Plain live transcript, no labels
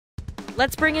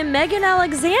Let's bring in Megan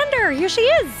Alexander. Here she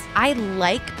is. I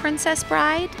like Princess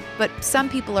Bride, but some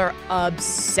people are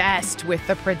obsessed with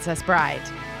The Princess Bride.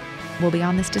 We'll be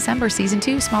on this December, season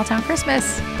 2, Small Town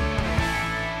Christmas.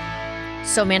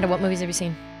 So, Amanda, what movies have you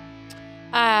seen?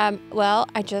 Well,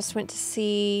 I just went to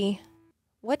see...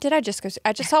 What did I just go see?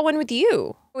 I just saw one with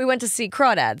you. We went to see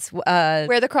Crawdads.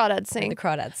 Where the Crawdads sing. The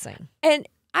Crawdads sing. And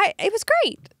it was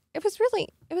great. It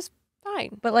was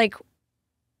fine. But like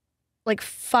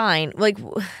fine. Like,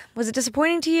 was it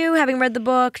disappointing to you having read the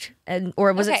book?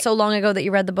 Or was it so long ago that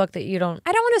you read the book that you don't?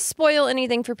 I don't want to spoil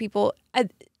anything for people.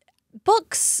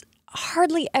 Books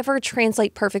hardly ever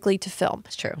translate perfectly to film.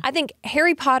 It's true. I think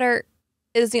Harry Potter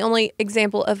is the only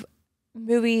example of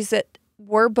movies that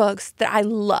were books that I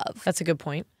love. That's a good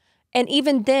point. And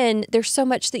even then, there's so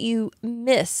much that you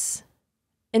miss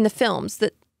in the films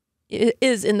that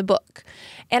is in the book.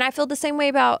 And I feel the same way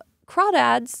about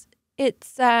Crawdads.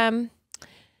 It's that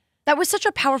was such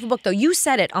a powerful book, though. You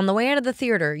said it on the way out of the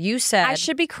theater. You said I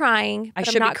should be crying. But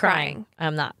I should I'm not be crying.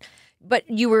 I'm not. But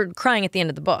you were crying at the end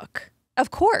of the book. Of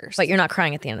course. But you're not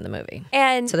crying at the end of the movie.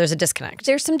 And so there's a disconnect.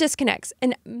 There's some disconnects.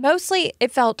 And mostly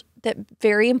it felt that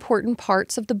very important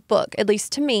parts of the book, at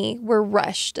least to me, were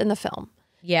rushed in the film.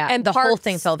 Yeah, and the whole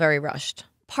thing felt very rushed.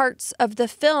 Parts of the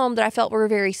film that I felt were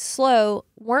very slow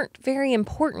weren't very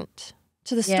important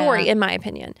to the story, in my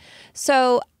opinion.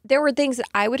 So there were things that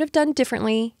I would have done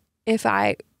differently if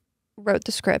I wrote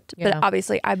the script. But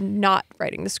obviously, I'm not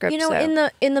writing the script. You know,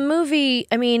 in the movie,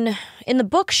 I mean, in the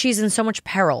book, she's in so much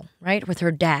peril, right? With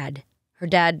her dad. Her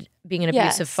dad being an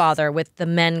abusive father, with the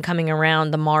men coming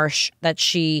around the marsh that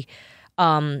she,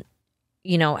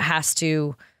 you know, has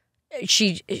to.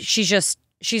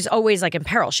 She's always like in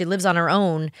peril. She lives on her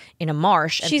own in a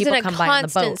marsh, and she's people in a come by on the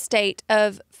boat. constant state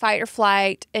of fight or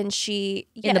flight, and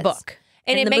in the book.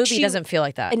 And it the makes movie doesn't feel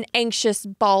like that. An anxious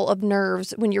ball of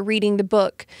nerves when you're reading the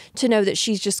book to know that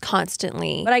she's just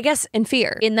constantly. But I guess in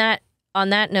fear.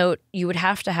 On that note, you would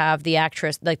have to have the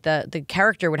actress, like the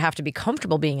character would have to be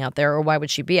comfortable being out there, or why would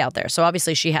she be out there? So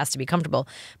obviously she has to be comfortable.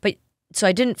 But so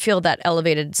I didn't feel that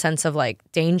elevated sense of like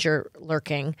danger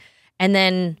lurking. And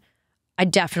then I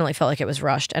definitely felt like it was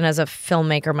rushed. And as a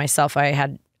filmmaker myself,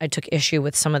 I took issue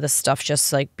with some of the stuff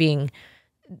just like being,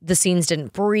 the scenes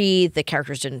didn't breathe, the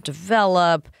characters didn't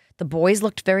develop. The boys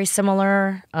looked very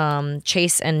similar.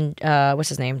 Chase and what's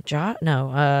his name?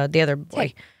 The other boy.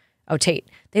 Tate. Oh, Tate.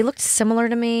 They looked similar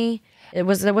to me. There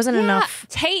wasn't enough.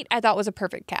 Tate, I thought was a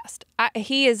perfect cast.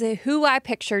 He is who I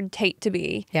pictured Tate to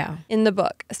be. Yeah. In the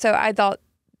book, so I thought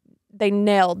they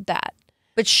nailed that.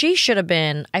 But she should have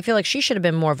been. I feel like she should have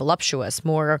been more voluptuous,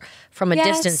 more from a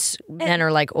distance. Men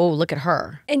are like, oh, look at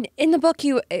her. And in the book,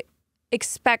 you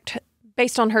expect,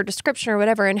 based on her description or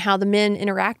whatever, and how the men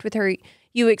interact with her,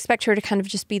 you expect her to kind of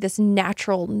just be this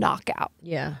natural knockout.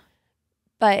 Yeah.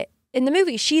 But in the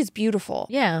movie, she's beautiful.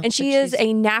 Yeah. And she is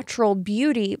a natural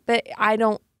beauty, but I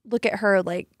don't look at her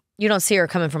like... You don't see her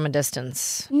coming from a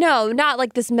distance. No, not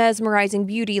like this mesmerizing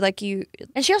beauty like you...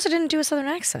 And she also didn't do a Southern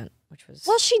accent, which was...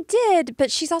 Well, she did,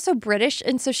 but she's also British,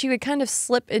 and so she would kind of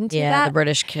slip into that. Yeah, the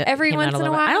British every once in a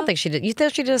while. I don't think she did. You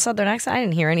think she did a Southern accent? I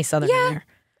didn't hear any Southern in there.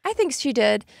 I think she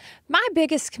did. My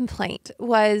biggest complaint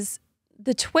was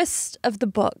the twist of the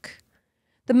book.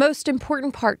 The most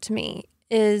important part to me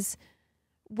is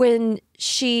when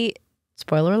she...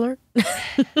 Spoiler alert?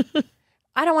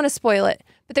 I don't want to spoil it,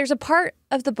 but there's a part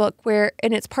of the book where,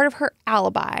 and it's part of her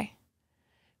alibi,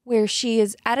 where she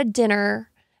is at a dinner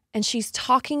and she's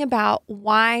talking about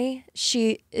why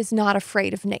she is not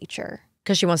afraid of nature.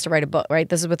 Because she wants to write a book, right?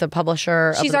 This is with a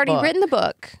publisher. She's already written the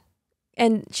book.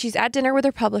 And she's at dinner with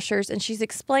her publishers and she's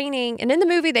explaining, and in the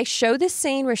movie they show this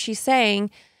scene where she's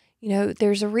saying, you know,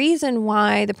 there's a reason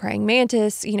why the praying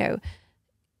mantis, you know,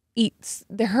 eats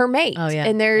her mate. Oh, yeah.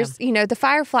 And there's, you know, the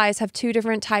fireflies have 2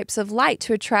 different types of light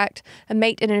to attract a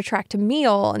mate and attract a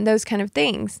meal and those kind of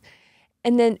things.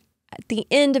 And then at the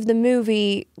end of the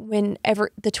movie,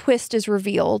 whenever the twist is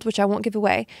revealed, which I won't give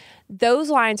away, those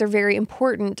lines are very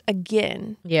important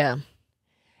again. Yeah.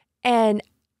 And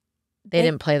they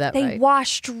didn't play that right. They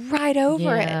washed right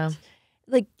over it.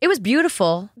 Like, it was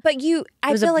beautiful. But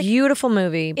I feel like beautiful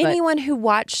movie. But anyone who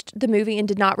watched the movie and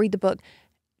did not read the book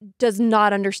does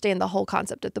not understand the whole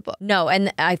concept of the book. No,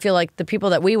 and I feel like the people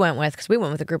that we went with, because we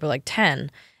went with a group of like 10,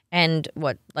 and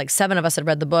 7 of us had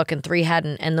read the book and 3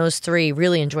 hadn't, and those 3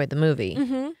 really enjoyed the movie.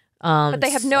 Mm-hmm. But they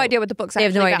have no idea what the book's actually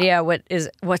about. They have no idea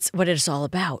what it's all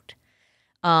about.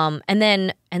 And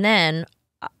then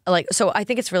so I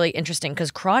think it's really interesting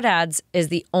because Crawdads is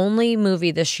the only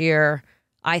movie this year,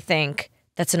 I think,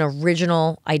 that's an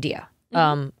original idea.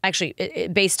 Mm-hmm. Actually,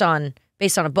 based on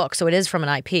a book, so it is from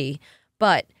an IP,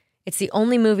 but It's the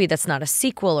only movie that's not a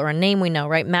sequel or a name we know,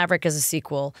 right? Maverick is a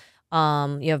sequel.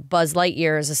 You have Buzz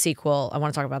Lightyear as a sequel. I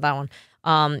want to talk about that one.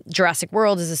 Jurassic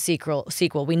World is a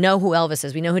sequel. We know who Elvis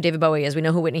is. We know who David Bowie is. We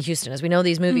know who Whitney Houston is. We know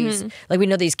these movies. Like, we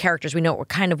know these characters. We know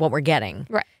what we're getting.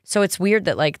 Right. So it's weird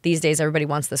that, like, these days everybody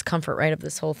wants this comfort, right, of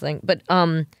this whole thing. But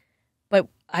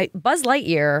Buzz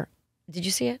Lightyear, did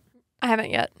you see it? I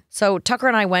haven't yet. So Tucker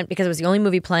and I went because it was the only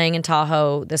movie playing in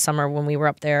Tahoe this summer when we were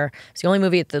up there. It's the only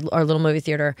movie at our little movie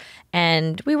theater.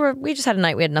 And we just had a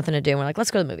night. We had nothing to do. And we're like, let's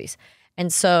go to the movies.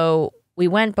 And so we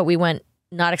went, but we went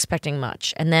not expecting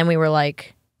much. And then we were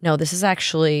like, no, this is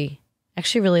actually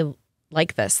really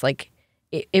like this. Like,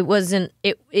 it wasn't,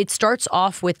 it starts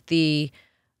off with the,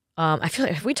 I feel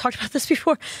like, have we talked about this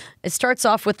before? It starts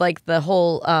off with like the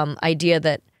whole idea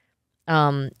that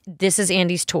this is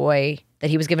Andy's toy that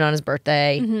he was given on his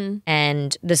birthday,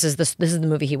 and this is the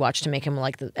movie he watched to make him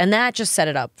like and that just set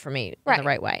it up for me in the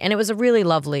right way. And it was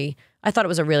I thought it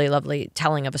was a really lovely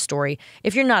telling of a story.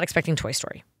 If you're not expecting Toy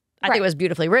Story, I think it was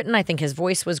beautifully written. I think his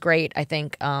voice was great. I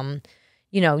think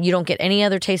you don't get any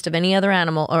other taste of any other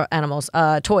animals,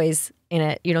 toys in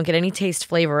it. You don't get any taste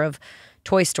flavor of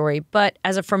Toy Story, but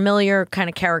as a familiar kind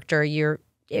of character,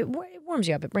 it warms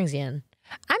you up. It brings you in.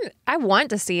 I want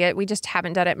to see it. We just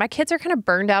haven't done it. My kids are kind of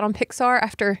burned out on Pixar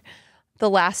after the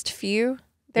last few.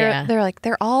 They're like,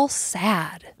 they're all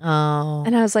sad. Oh.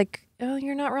 And I was like, oh,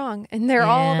 you're not wrong. And they're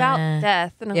all about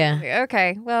death. And I'm like,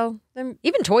 okay, well.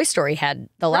 Even Toy Story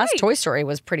last Toy Story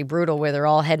was pretty brutal, where they're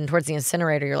all heading towards the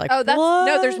incinerator. You're like, oh, what?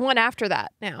 No, there's one after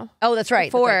that now. Oh, that's right.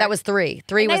 Four. That was 3.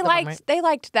 3 was the one, right? They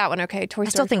liked that one. Okay, Toy Story. I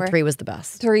still think 3 was the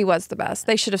best. 3 was the best.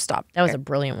 They should have stopped. That was a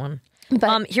brilliant one.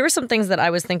 But here are some things that I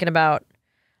was thinking about.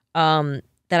 That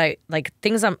I like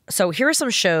things. So here are some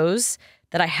shows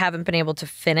that I haven't been able to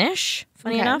finish.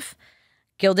 Funny enough,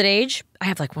 Gilded Age. I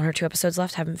have like 1 or 2 episodes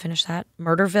left. Haven't finished that.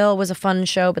 Murderville was a fun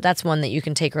show, but that's one that you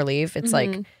can take or leave. It's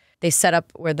like they set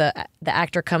up where the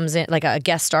actor comes in, like a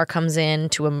guest star comes in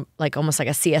to almost like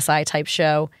a CSI type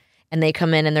show, and they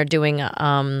come in and they're doing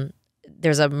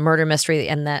there's a murder mystery,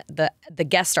 and that the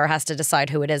guest star has to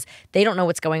decide who it is. They don't know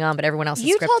what's going on, but everyone else is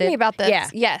scripted. You told me about this. Yeah.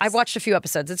 Yes. I've watched a few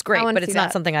episodes. It's great, but it's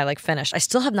not something I like finished. I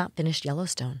still have not finished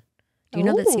Yellowstone. Do you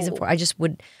know that season 4?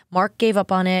 Mark gave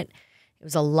up on it. It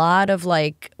was a lot of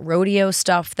like rodeo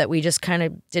stuff that we just kind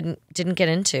of didn't get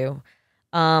into.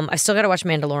 I still got to watch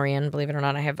Mandalorian, believe it or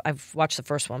not. I've watched the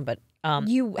first one, but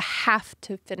you have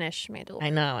to finish Mandalorian. I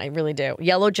know, I really do.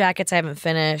 Yellow Jackets I haven't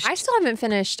finished. I still haven't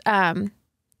finished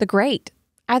The Great.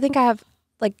 I think I have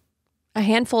like a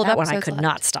handful of that episodes one I could left.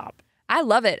 not stop. I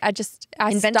love it. I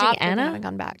Inventing stopped Anna? and haven't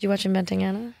gone back. Did you watch Inventing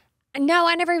Anna? No,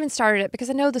 I never even started it because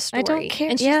I know the story. I don't care.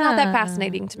 And she's not that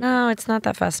fascinating to me. No, it's not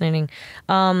that fascinating.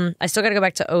 I still got to go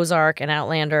back to Ozark and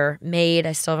Outlander. Maid,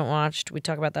 I still haven't watched. We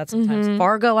talk about that sometimes.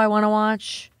 Fargo, I want to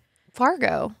watch.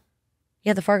 Fargo?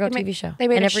 Yeah, the Fargo TV show. They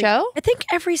made a show? I think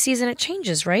every season it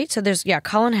changes, right? So there's,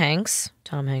 Colin Hanks,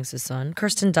 Tom Hanks' son.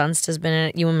 Kirsten Dunst has been in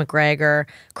it. Ewan McGregor.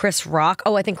 Chris Rock.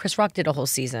 Oh, I think Chris Rock did a whole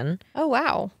season. Oh,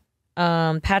 wow.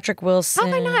 Patrick Wilson.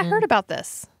 How have I not heard about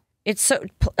this? It's so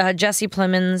Jesse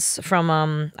Plemons from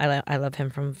I love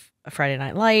him from Friday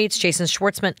Night Lights. Jason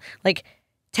Schwartzman, like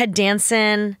Ted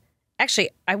Danson. Actually,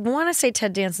 I want to say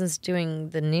Ted Danson's doing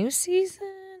the new season.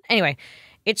 Anyway,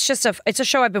 it's just it's a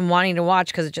show I've been wanting to watch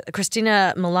because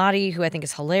Christina Milioti, who I think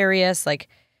is hilarious. Like,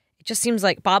 it just seems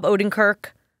like Bob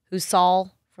Odenkirk, who's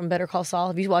Saul from Better Call Saul.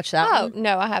 Have you watched that one? Oh,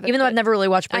 no, I haven't. Even though I've never really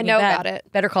watched Breaking Bad. I know about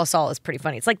it. Better Call Saul is pretty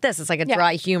funny. It's like this. It's like a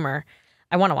dry humor.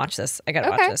 I want to watch this. I got to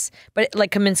watch this. But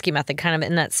like Kaminsky Method, kind of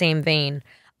in that same vein.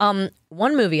 One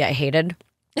movie I hated.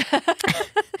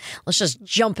 Let's just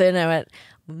jump into it.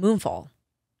 Moonfall.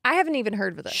 I haven't even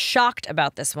heard of it. Shocked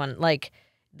about this one. Like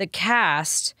the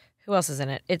cast, who else is in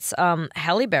it? It's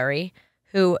Halle Berry,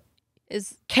 who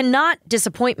cannot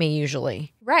disappoint me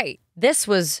usually. Right. This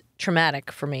was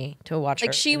traumatic for me to watch her.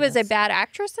 Like she was a bad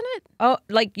actress in it? Oh,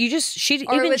 like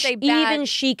even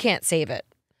she can't save it.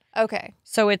 Okay.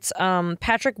 So it's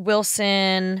Patrick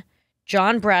Wilson,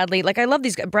 John Bradley. Like I love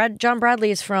these guys. John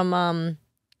Bradley is from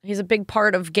he's a big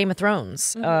part of Game of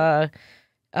Thrones.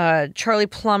 Charlie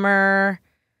Plummer.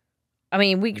 I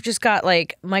mean, we just got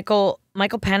like Michael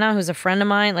Pena, who's a friend of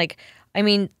mine. Like, I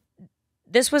mean,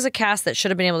 this was a cast that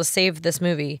should have been able to save this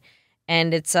movie,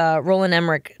 and it's Roland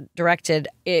Emmerich directed.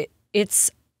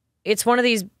 It's one of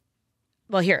these.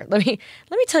 Well, here let me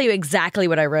tell you exactly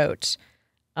what I wrote.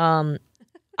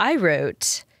 I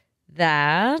wrote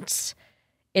that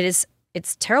it's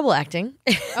terrible acting.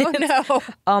 Oh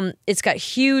no. It's got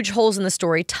huge holes in the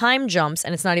story, time jumps,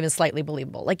 and it's not even slightly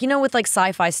believable. Like, with like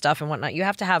sci-fi stuff and whatnot, you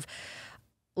have to have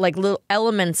like little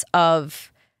elements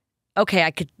of okay,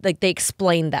 I could, like, they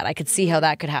explained that. I could see how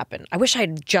that could happen. I wish I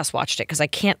had just watched it because I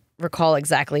can't recall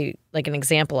exactly like an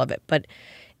example of it, but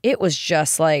it was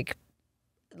just like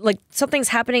something's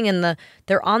happening and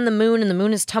they're on the moon and the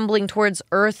moon is tumbling towards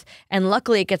Earth, and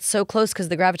luckily it gets so close because of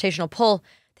the gravitational pull,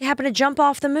 they happen to jump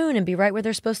off the moon and be right where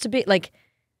they're supposed to be. Like,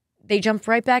 they jump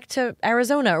right back to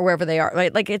Arizona or wherever they are.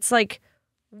 Right? Like, it's like,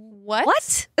 What?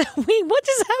 what? Wait, what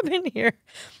just happened here?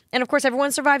 And of course,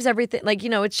 everyone survives everything. Like,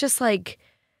 it's just like,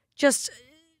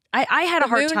 I had a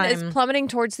hard time. The moon is plummeting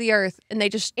towards the Earth, and they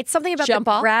just It's something about jump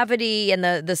the off? gravity and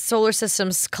the solar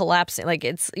system's collapsing. Like,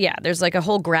 there's like a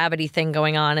whole gravity thing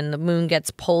going on, and the moon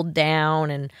gets pulled down.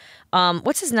 And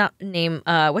what's his name?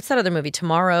 What's that other movie?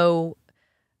 Tomorrow,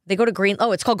 they go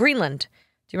to it's called Greenland.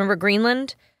 Do you remember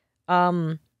Greenland?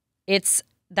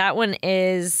 That one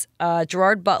is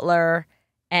Gerard Butler,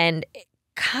 and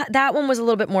that one was a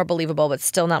little bit more believable, but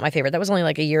still not my favorite. That was only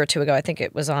like a year or two ago. I think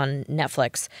it was on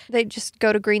Netflix. They just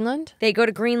go to Greenland? They go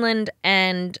to Greenland,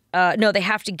 and no, they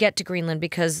have to get to Greenland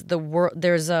because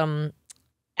there's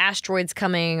asteroids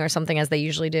coming or something, as they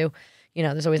usually do.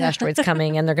 There's always asteroids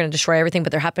coming, and they're going to destroy everything.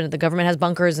 But the government has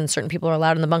bunkers, and certain people are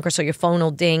allowed in the bunker. So your phone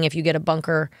will ding if you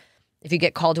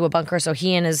get called to a bunker. So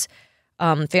he and his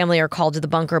family are called to the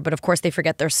bunker, but of course they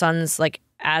forget their son's like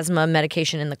asthma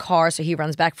medication in the car, so he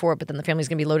runs back for it, but then the family's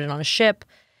gonna be loaded on a ship,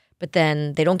 but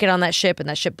then they don't get on that ship and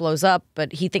that ship blows up,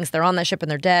 but he thinks they're on that ship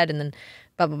and they're dead, and then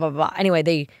blah, blah, blah, blah. Anyway,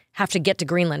 they have to get to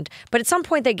Greenland. But at some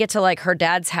point they get to like her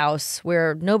dad's house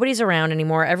where nobody's around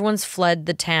anymore. Everyone's fled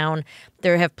the town.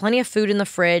 They have plenty of food in the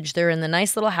fridge. They're in the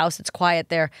nice little house. It's quiet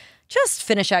there. Just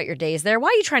finish out your days there. Why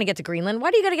are you trying to get to Greenland?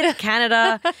 Why do you got to get to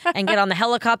Canada and get on the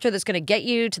helicopter that's going to get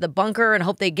you to the bunker and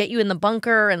hope they get you in the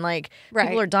bunker and like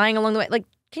people are dying along the way? Like,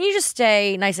 can you just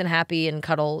stay nice and happy and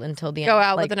cuddle until the end? Go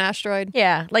out like, with an asteroid?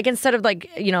 Yeah. Like, instead of like,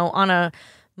 on a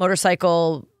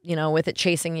motorcycle, with it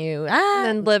chasing you. And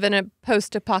then live in a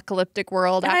post-apocalyptic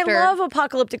world and after. I love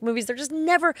apocalyptic movies. They're just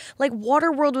never, like,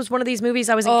 Waterworld was one of these movies.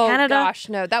 I was in Canada. Oh, gosh,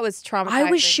 no. That was traumatizing. I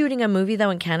was shooting a movie,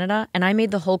 though, in Canada, and I made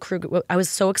the whole crew. I was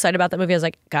so excited about that movie. I was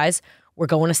like, guys, we're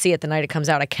going to see it the night it comes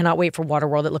out. I cannot wait for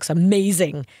Waterworld. It looks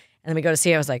amazing. And then we go to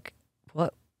see it. I was like,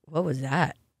 what was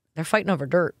that? They're fighting over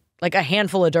dirt, like a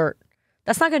handful of dirt.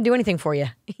 That's not going to do anything for you.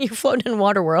 You're floating in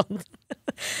Waterworld.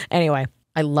 Anyway,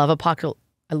 I love apocalyptic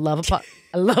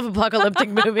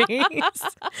movies,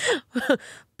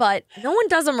 but no one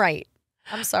does them right.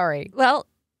 I'm sorry. Well,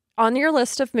 on your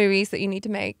list of movies that you need to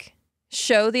make,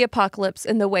 show the apocalypse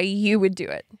in the way you would do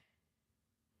it.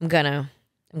 I'm gonna.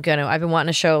 I've been wanting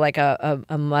to show like a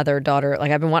mother-daughter,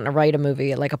 like I've been wanting to write a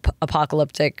movie, like a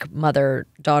apocalyptic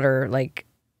mother-daughter, like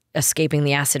escaping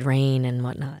the acid rain and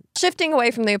whatnot. Shifting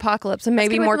away from the apocalypse and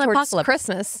maybe more towards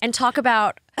Christmas. And talk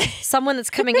about someone that's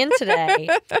coming in today.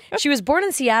 She was born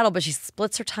in Seattle, but she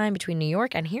splits her time between New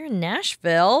York and here in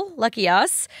Nashville. Lucky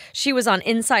us. She was on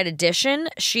Inside Edition.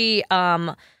 She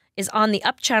is on the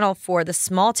Up channel for the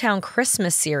Small Town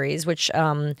Christmas series, which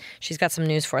she's got some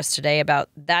news for us today about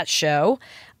that show.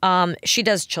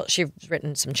 She's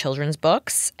written some children's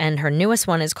books, and her newest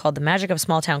one is called The Magic of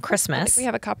Small Town Christmas. We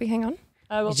have a copy. Hang on.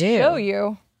 I will do. show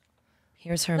you.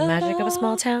 Here's her Magic of a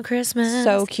Small Town Christmas.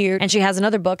 So cute. And she has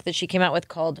another book that she came out with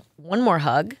called One More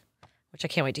Hug, which I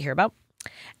can't wait to hear about.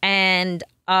 And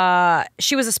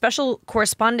she was a special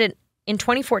correspondent in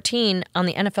 2014 on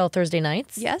the NFL Thursday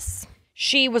nights. Yes.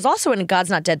 She was also in God's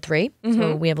Not Dead 3.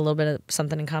 So we have a little bit of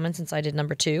something in common since I did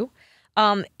number 2.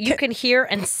 You can hear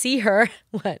and see her.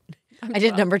 What? I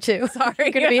did number 2. Sorry.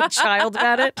 You're going to be a child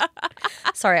about it.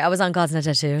 Sorry, I was on God's Not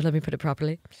Dead 2. Let me put it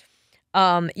properly.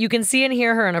 You can see and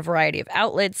hear her in a variety of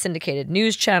outlets, syndicated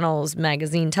news channels,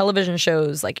 magazine, television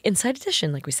shows like Inside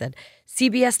Edition, like we said,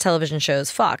 CBS television shows,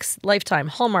 Fox, Lifetime,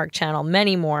 Hallmark Channel,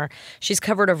 many more. She's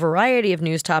covered a variety of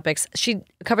news topics. She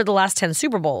covered the last 10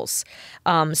 Super Bowls,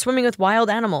 swimming with wild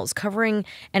animals, covering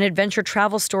an adventure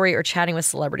travel story, or chatting with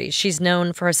celebrities. She's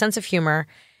known for her sense of humor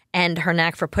and her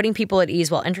knack for putting people at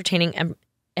ease while entertaining and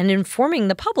informing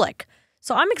the public.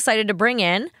 So I'm excited to bring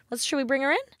in, should we bring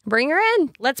her in? Bring her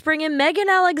in. Let's bring in Megan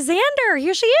Alexander.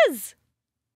 Here she is.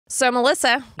 So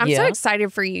Melissa, I'm so Yeah.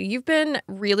 excited for you. You've been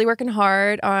really working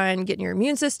hard on getting your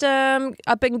immune system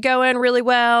up and going really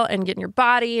well and getting your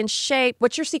body in shape.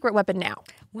 What's your secret weapon now?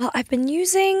 Well, I've been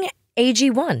using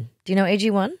AG1. Do you know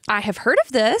AG1? I have heard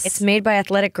of this. It's made by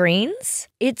Athletic Greens.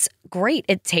 It's great.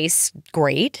 It tastes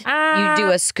great. You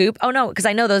do a scoop. Oh, no, because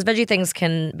I know those veggie things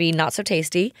can be not so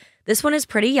tasty. This one is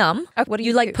pretty yum. What do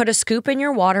you you like do? put a scoop in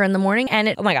your water in the morning and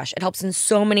it, oh my gosh, it helps in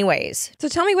so many ways. So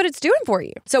tell me what it's doing for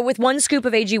you. So with 1 scoop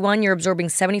of AG1, you're absorbing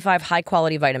 75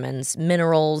 high-quality vitamins,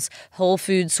 minerals, whole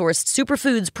food sourced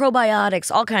superfoods,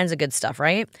 probiotics, all kinds of good stuff,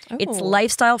 right? It's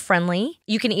lifestyle friendly.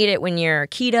 You can eat it when you're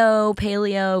keto,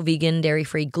 paleo, vegan,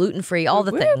 dairy-free, gluten-free, all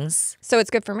the things. So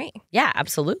it's good for me. Yeah,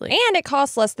 absolutely. And it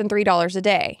costs less than $3 a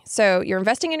day. So you're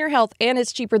investing in your health and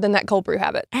it's cheaper than that cold brew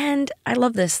habit. And I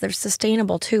love this. They're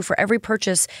sustainable too. For every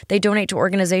purchase, they donate to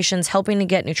organizations helping to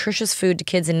get nutritious food to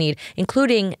kids in need,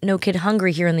 including No Kid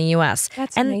Hungry here in the U.S.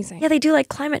 That's and amazing. Yeah, they do like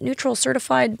climate neutral,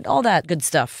 certified, all that good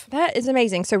stuff. That is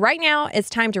amazing. So right now, it's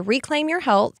time to reclaim your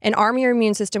health and arm your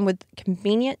immune system with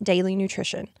convenient daily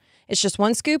nutrition. It's just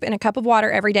 1 scoop in a cup of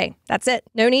water every day. That's it.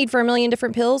 No need for a million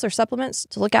different pills or supplements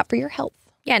to look out for your health.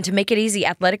 Yeah, and to make it easy,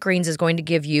 Athletic Greens is going to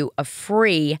give you a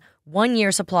free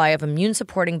 1-year supply of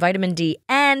immune-supporting vitamin D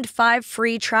and 5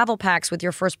 free travel packs with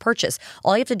your first purchase.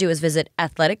 All you have to do is visit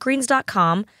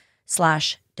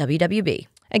athleticgreens.com/WWB.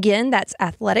 Again, that's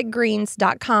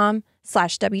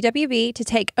athleticgreens.com/WWB to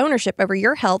take ownership over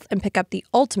your health and pick up the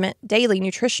ultimate daily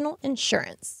nutritional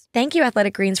insurance. Thank you,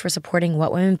 Athletic Greens, for supporting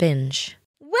What Women Binge.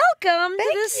 Welcome to the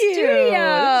you. studio. This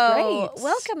is great.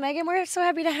 Welcome, Megan. We're so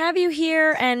happy to have you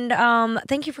here, and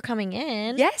thank you for coming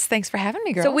in. Yes, thanks for having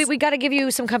me, girls. So we got to give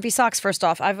you some comfy socks first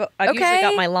off. I've usually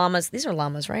got my llamas. These are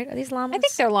llamas, right? Are these llamas? I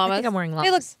think they're llamas. I think I'm wearing llamas.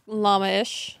 They look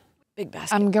llama-ish. Big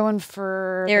basket. I'm going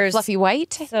for the There's- fluffy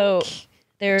white. So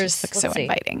there's Looks so let's see.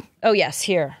 inviting. Oh yes,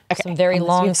 here. Okay. Some very Unless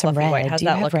long you have some fluffy red. white. How's Do you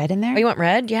that have look? red in there? Oh, you want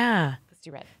red? Yeah. Let's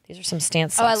do red. These are some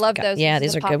stance Oh, I socks. love Got- those. Yeah,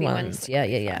 These these are are the good poppy ones. ones. Yeah.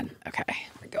 Okay,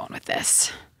 we're going with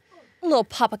this. A little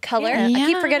pop of color. I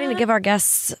keep forgetting to give our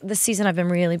guests this season. I've been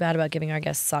really bad about giving our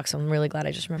guests socks. I'm really glad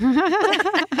I just remembered.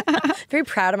 Very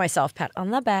proud of myself. Pat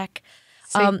on the back.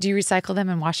 So do you recycle them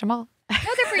and wash them all? No,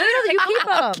 they're for you. You keep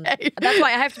them. Okay. That's why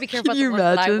I have to be careful about the you ones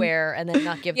that I imagine? wear and then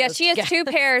not give. Yeah, those she has to 2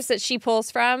 pairs that she pulls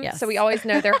from, Yes. so we always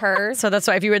know they're hers. So that's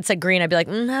why if you had said green, I'd be like,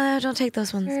 no, don't take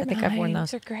those ones. I think I've worn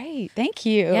those. Those are great. Thank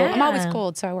you. Yeah. I'm always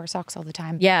cold, so I wear socks all the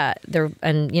time. Yeah,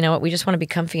 and you know what? We just want to be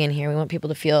comfy in here. We want people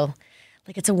to feel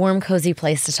like it's a warm, cozy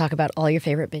place to talk about all your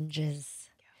favorite binges.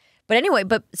 But anyway,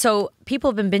 so people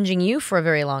have been binging you for a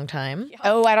very long time.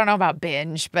 Oh, I don't know about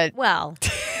binge, but Well,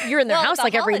 you're in their Well, house the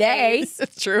like every day. holidays.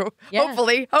 it's true. Yeah.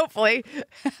 Hopefully.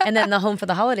 And then the home for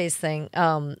the holidays thing.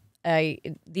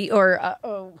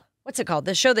 What's it called?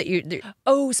 The show that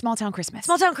Oh, Small Town Christmas.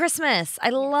 Small Town Christmas.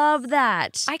 I love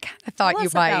that. I kind of thought Tell you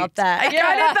us might. about that. I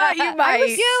kind of thought you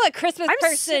might. a Christmas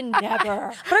person.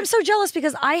 Never. But I'm so jealous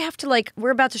because I have to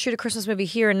we're about to shoot a Christmas movie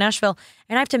here in Nashville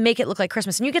and I have to make it look like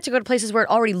Christmas. And you get to go to places where it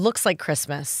already looks like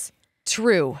Christmas.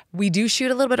 True. We do shoot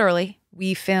a little bit early.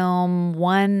 We film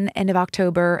one end of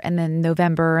October and then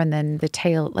November and then the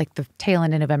tail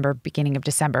end of November, beginning of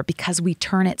December, because we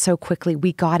turn it so quickly.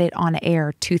 We got it on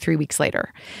air 2-3 weeks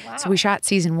later. Wow. So we shot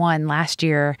season 1 last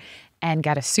year and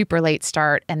got a super late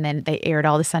start, and then they aired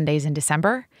all the Sundays in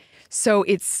December. So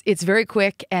it's very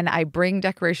quick, and I bring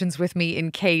decorations with me in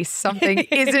case something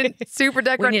isn't super We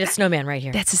decorated. need a snowman right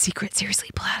here. That's a secret. Seriously,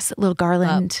 plus a little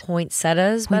garland.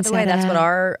 Poinsettias, by the way. That's what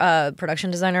Poinsettia. our production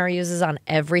designer uses on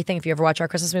everything. If you ever watch our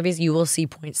Christmas movies, you will see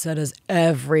poinsettias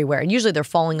everywhere. And usually they're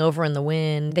falling over in the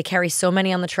wind. They carry so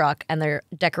many on the truck, and they're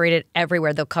decorated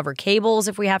everywhere. They'll cover cables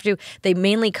if we have to. They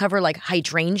mainly cover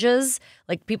hydrangeas,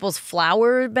 like people's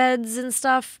flower beds and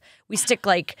stuff.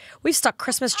 We've stuck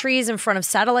Christmas trees in front of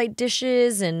satellite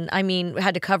dishes, and we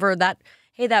had to cover that.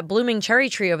 Hey, that blooming cherry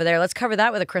tree over there. Let's cover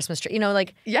that with a Christmas tree.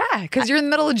 Yeah, because you're in the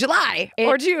middle of July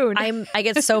or June. I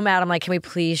get so mad. I'm like, can we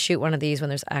please shoot one of these when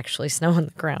there's actually snow on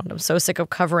the ground? I'm so sick of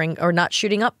covering or not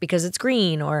shooting up because it's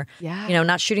green, or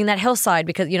not shooting that hillside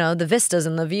because the vistas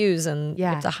and the views, and you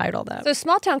have to hide all that. So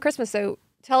Small Town Christmas, so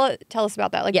tell us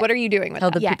about that. What are you doing with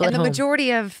that? people and at the home.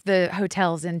 majority of the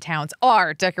hotels in towns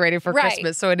are decorated for Right.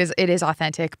 Christmas, so it is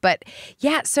authentic. But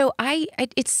yeah, so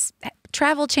it's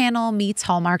Travel Channel meets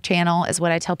Hallmark Channel is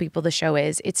what I tell people the show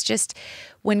is. It's just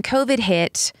when COVID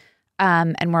hit,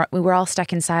 and we were all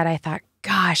stuck inside, I thought,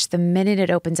 gosh, the minute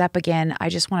it opens up again, I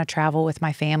just want to travel with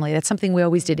my family. That's something we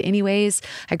always did anyways.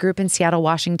 I grew up in Seattle,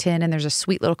 Washington, and there's a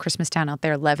sweet little Christmas town out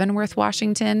there, Leavenworth,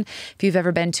 Washington. If you've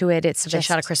ever been to it, it's They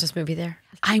shot a Christmas movie there.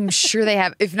 I'm sure they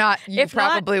have. If not, you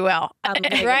probably will.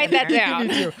 Write that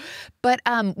down. But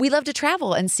we love to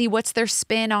travel and see what's their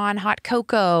spin on hot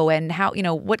cocoa and how,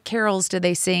 what carols do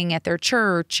they sing at their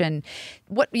church and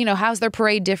what, how's their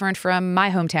parade different from my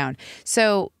hometown.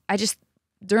 So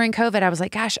during COVID, I was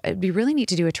like, gosh, it'd be really neat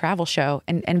to do a travel show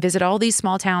and visit all these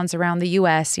small towns around the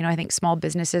U.S. I think small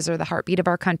businesses are the heartbeat of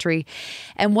our country.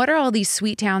 And what are all these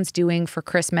sweet towns doing for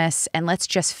Christmas? And let's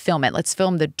just film it. Let's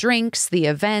film the drinks, the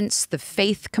events, the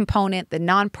faith component, the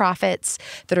nonprofits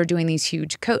that are doing these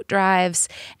huge coat drives,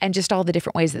 and just all the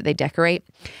different ways that they decorate.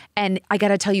 And I got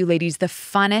to tell you, ladies, the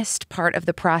funnest part of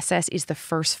the process is the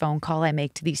first phone call I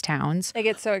make to these towns. They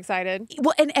get so excited.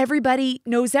 Well, and everybody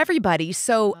knows everybody.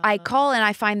 So I call and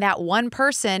I find that one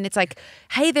person. It's like,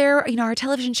 hey there, our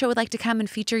television show would like to come and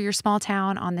feature your small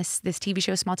town on this TV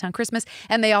show, Small Town Christmas.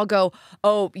 And they all go,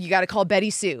 oh, you got to call Betty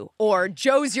Sue or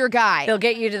Joe's your guy. They'll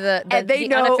get you to the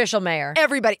unofficial mayor.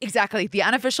 Everybody, exactly. The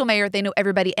unofficial mayor, they know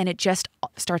everybody. And it just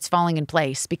starts falling in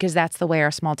place because that's the way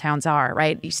our small towns are,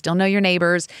 right? You still know your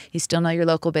neighbors. You still know your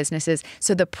local businesses.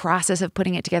 So the process of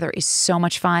putting it together is so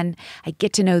much fun. I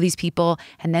get to know these people.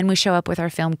 And then we show up with our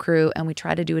film crew and we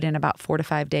try to do it in about 4 to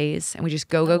 5 days. And we just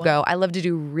go. I love to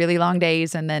do really long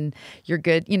days and then you're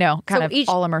good, kind of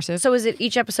all immersive. So is it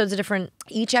each episode's a different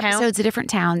episode's a different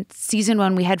town. Season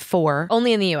 1, we had 4.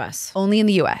 Only in the U.S.? Only in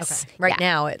the U.S. Okay. Right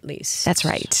now, at least. That's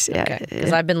right. Okay.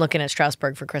 Because I've been looking at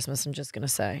Strasbourg for Christmas. I'm just going to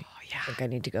say, I think I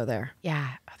need to go there. Yeah,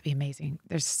 that'd be amazing.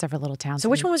 There's several little towns. So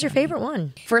which one was your favorite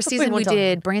one? First season we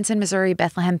did Branson, Missouri,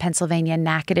 Bethlehem, Pennsylvania,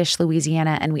 Natchitoches,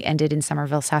 Louisiana, and we ended in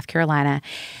Somerville, South Carolina.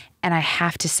 And I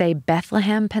have to say,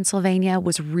 Bethlehem, Pennsylvania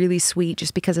was really sweet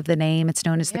just because of the name. It's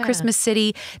known as the Christmas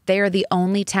City. They are the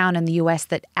only town in the U.S.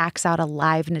 that acts out a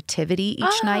live nativity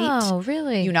each night. Oh,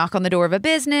 really? You knock on the door of a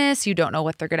business. You don't know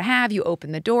what they're going to have. You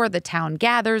open the door. The town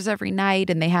gathers every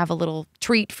night, and they have a little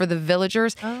treat for the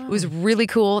villagers. It was really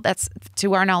cool. That's,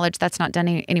 to our knowledge, that's not done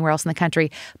anywhere else in the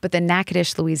country. But the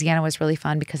Natchitoches, Louisiana was really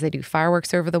fun because they do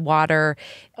fireworks over the water.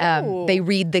 They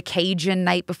read the Cajun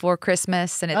night before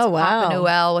Christmas, and it's Papa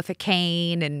Noel with a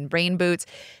cane and rain boots.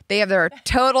 They have their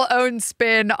total own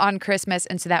spin on Christmas,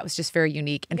 and so that was just very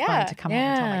unique and fun to come home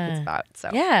and tell my kids about. So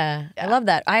I love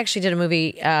that. I actually did a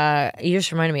movie. You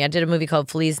just reminded me. I did a movie called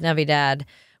Feliz Navidad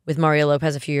with Mario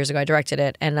Lopez a few years ago. I directed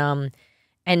it, and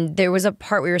there was a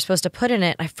part we were supposed to put in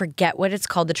it. I forget what it's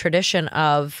called. The tradition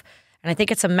of, and I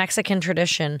think it's a Mexican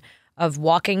tradition of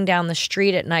walking down the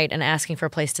street at night and asking for a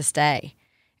place to stay.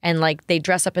 And like they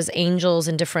dress up as angels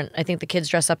and different. I think the kids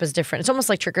dress up as different. It's almost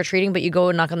like trick or treating, but you go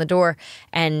and knock on the door,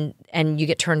 and you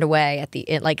get turned away at the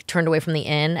turned away from the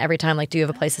inn every time. Like, do you have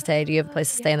a place to stay? Do you have a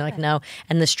place to stay? And they're like, no.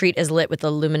 And the street is lit with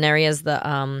the luminarias,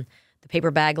 the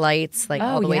paper bag lights, like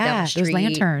all the way down the street. Those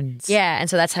lanterns. Yeah, and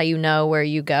so that's how you know where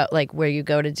you go, like where you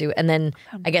go to do. And then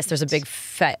I guess there's a big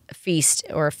feast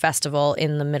or a festival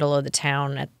in the middle of the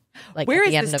town at. Like where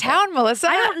is this town, Melissa?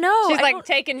 I don't know. She's like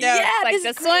taking notes. Yeah, like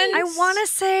this one. I want to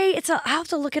say I'll have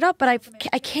to look it up, but I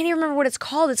can't even remember what it's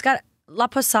called. It's got La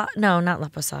Posada. No, not La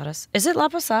Posadas. Is it La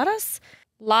Posadas?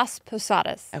 Las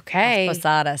Posadas. Okay. Las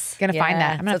Posadas. Gonna find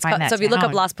that. I'm gonna find that. So if you look up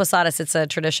town. Las Posadas, it's a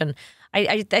tradition.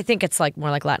 I think it's like more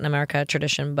like Latin America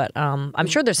tradition, but I'm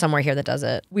sure there's somewhere here that does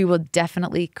it. We will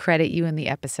definitely credit you in the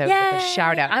episode with a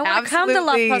shout out. I want to come to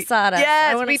La Posada.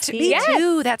 Yes, me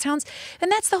too. That sounds,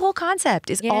 and that's the whole concept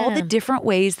is all the different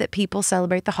ways that people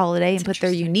celebrate the holiday and put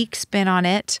their unique spin on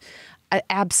it. I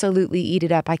absolutely eat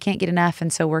it up. I can't get enough,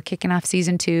 and so we're kicking off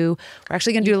season 2. We're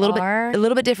actually going to do a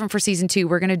little bit different for season 2.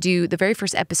 We're going to do the very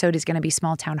first episode is going to be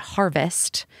Small Town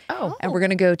Harvest, and we're going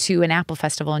to go to an apple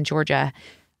festival in Georgia,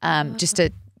 just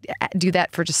to do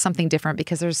that for just something different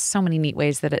because there's so many neat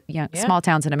ways that small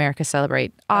towns in America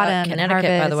celebrate autumn.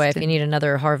 Connecticut, and by the way, if you need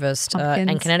another harvest,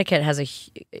 and Connecticut has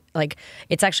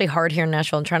it's actually hard here in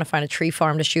Nashville. I'm trying to find a tree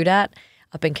farm to shoot at.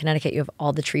 Up in Connecticut, you have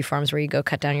all the tree farms where you go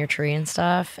cut down your tree and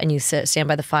stuff, and you stand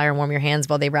by the fire and warm your hands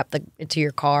while they wrap it to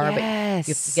your car. Yes. But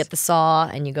you get the saw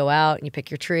and you go out and you pick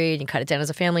your tree and you cut it down as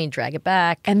a family and drag it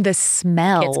back. And the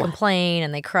smell. Kids complain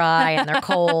and they cry and they're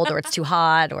cold or it's too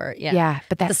hot or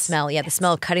but that's the smell. Yeah, the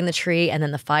smell of cutting the tree and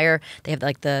then the fire. They have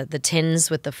like the tins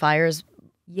with the fires.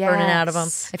 Burning out of them.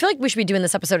 I feel like we should be doing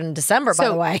this episode in December, by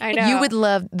the way. I know. You would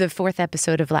love the 4th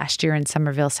episode of last year in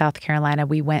Somerville, South Carolina.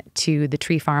 We went to the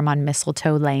tree farm on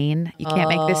Mistletoe Lane. You can't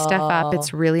make this stuff up.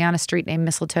 It's really on a street named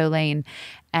Mistletoe Lane.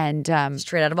 And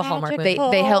straight out of a Hallmark movie.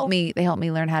 They helped me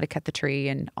learn how to cut the tree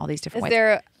and all these different ways. Is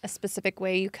there a specific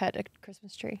way you cut a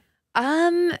Christmas tree?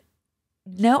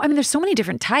 No, I mean, there's so many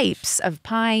different types of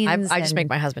pines. I just make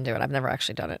my husband do it. I've never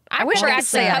actually done it. I wish I could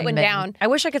say cut one down. I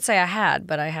wish I could say I had,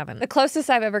 but I haven't. The closest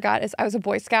I've ever got is I was a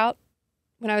Boy Scout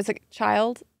when I was a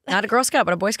child. Not a Girl Scout,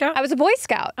 but a Boy Scout? I was a Boy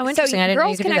Scout. Oh, interesting. So I didn't know you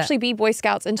girls could can do that. actually be Boy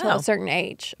Scouts until a certain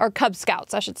age, or Cub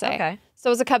Scouts, I should say. Okay. So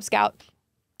I was a Cub Scout,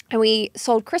 and we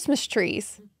sold Christmas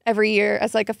trees every year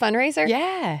as like a fundraiser.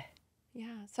 Yeah. Yeah.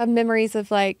 So I have memories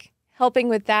of like helping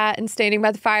with that and standing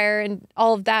by the fire and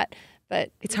all of that. but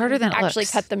It's harder than it actually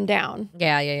looks. cut them down.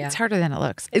 Yeah, yeah, yeah. It's harder than it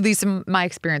looks, at least in my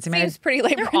experience. I mean, Seems pretty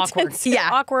labor They're awkward. intensive.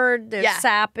 They're awkward. There's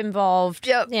sap involved.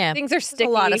 Yep. Yeah. Things are There's sticky. a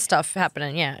lot of stuff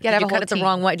happening. Yeah. gotta have you a cut whole it the team.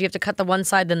 wrong way. Do you have to cut the one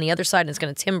side, then the other side, and it's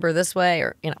going to timber this way,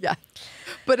 or yeah.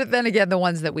 But then again, the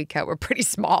ones that we cut were pretty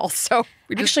small, so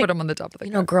we just Actually, put them on the top of the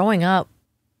cut. growing up,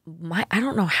 I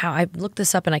don't know how I looked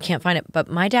this up and I can't find it, but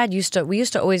my dad we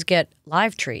used to always get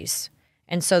live trees,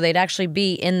 and so they'd actually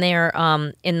be in there.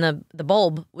 In the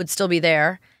bulb would still be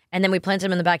there. And then we planted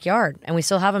them in the backyard, and we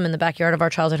still have them in the backyard of our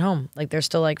childhood home. Like there's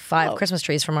still like 5 Christmas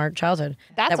trees from our childhood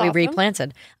That's that we awesome.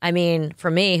 replanted. I mean,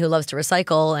 for me, who loves to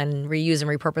recycle and reuse and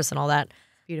repurpose and all that,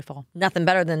 Beautiful. nothing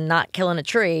better than not killing a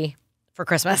tree for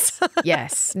Christmas.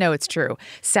 Yes. No, it's true.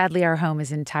 Sadly, our home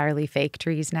is entirely fake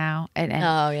trees now. And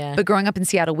Oh, yeah. But growing up in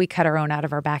Seattle, we cut our own out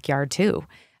of our backyard too.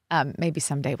 Maybe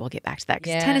someday we'll get back to that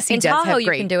because Tennessee in does Tahoe, have you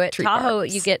great can do it. tree Tahoe,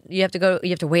 parks. you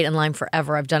have to wait in line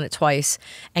forever. I've done it twice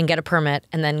and get a permit,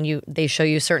 and then they show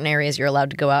you certain areas you're allowed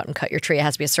to go out and cut your tree. It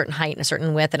has to be a certain height and a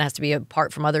certain width, and it has to be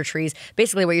apart from other trees.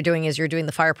 Basically, what you're doing is you're doing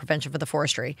the fire prevention for the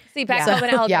forestry. See, back home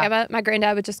in Alabama, my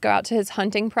granddad would just go out to his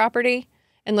hunting property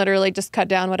and literally just cut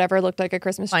down whatever looked like a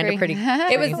Christmas Find tree. a pretty.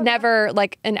 It was never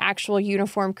like an actual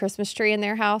uniform Christmas tree in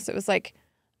their house. It was like,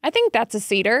 I think that's a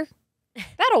cedar.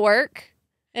 That'll work.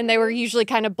 And they were usually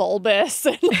kind of bulbous.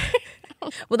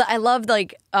 Well, I loved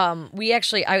we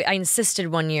actually I insisted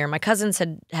one year. My cousins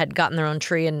had gotten their own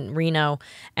tree in Reno,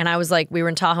 and I was like, we were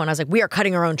in Tahoe, and I was like, we are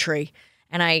cutting our own tree,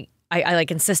 and I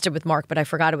like insisted with Mark, but I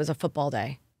forgot it was a football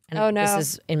day. And Oh, no. This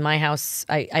is in my house.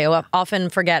 I often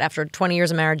forget after 20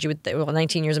 years of marriage.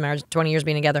 19 years of marriage, 20 years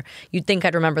being together. You'd think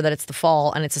I'd remember that it's the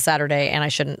fall and it's a Saturday, and I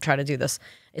shouldn't try to do this.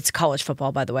 It's college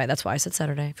football, by the way. That's why I said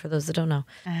Saturday for those that don't know.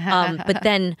 But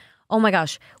then. Oh my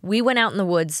gosh, we went out in the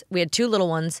woods. We had 2 little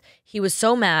ones. He was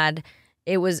so mad.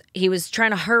 He was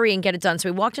trying to hurry and get it done.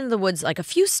 So we walked into the woods like a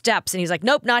few steps, and he's like,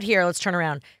 nope, not here. Let's turn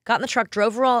around. Got in the truck,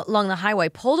 drove along the highway,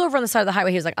 pulled over on the side of the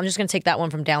highway. He was like, I'm just going to take that one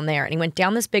from down there. And he went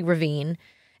down this big ravine.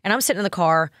 And I'm sitting in the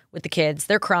car with the kids.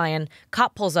 They're crying.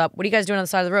 Cop pulls up. What are you guys doing on the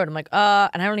side of the road? I'm like,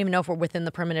 and I don't even know if we're within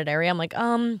the permitted area. I'm like,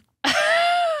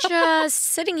 just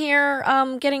sitting here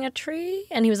getting a tree.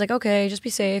 And he was like, okay, just be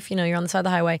safe, you're on the side of the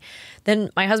highway. Then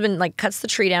my husband cuts the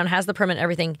tree down, has the permit and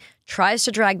everything, tries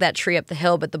to drag that tree up the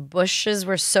hill, but the bushes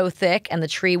were so thick and the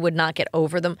tree would not get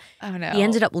over them. Oh, no. He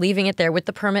ended up leaving it there with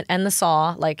the permit and the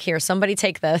saw, like, here, somebody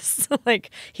take this.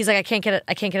 He's like, I can't get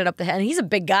it up the hill. And he's a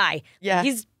big guy. Yeah.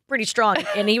 He's pretty strong,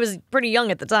 and he was pretty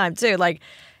young at the time too.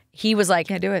 He was like,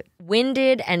 Can't do it.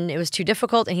 winded, and it was too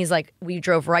difficult. And he's like, we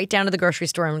drove right down to the grocery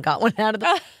store and got one out of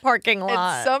the parking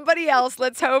lot. And somebody else,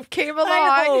 let's hope, came along.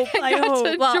 I hope. and got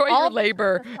to Well, enjoy your all-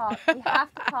 labor.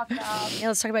 Yeah,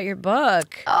 let's talk about your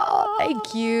book. Oh,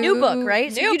 thank you. New book,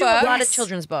 right? So New you do a book. lot of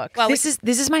children's books.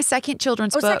 This is my second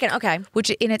children's book. second, okay. Which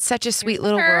and it's such a sweet the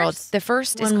little world. first. The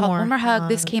first is One called More One More Hug.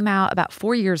 This came out about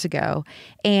 4 years ago,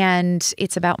 and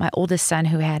it's about my oldest son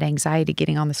who had anxiety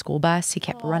getting on the school bus. He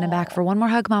kept running back for one more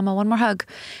hug, Mama, one more hug,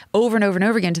 over and over and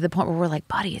over again, to the point where we're like,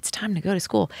 buddy, it's time to go to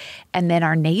school. And then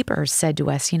our neighbors said to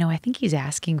us, I think he's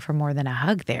asking for more than a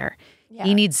hug there.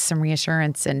 He needs some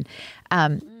reassurance. And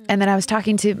then I was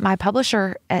talking to my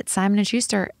publisher at Simon &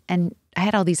 Schuster, and I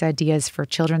had all these ideas for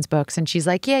children's books. And she's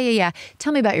like, yeah.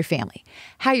 Tell me about your family.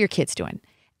 How are your kids doing?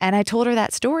 And I told her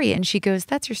that story, and she goes,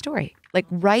 that's your story.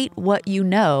 Write what you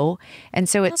know. And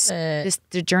so it's just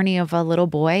the journey of a little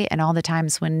boy, and all the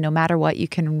times when no matter what, you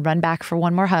can run back for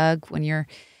one more hug when you're,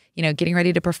 getting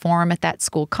ready to perform at that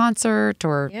school concert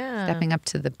or stepping up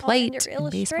to the plate. And your in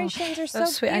baseball. illustrations are so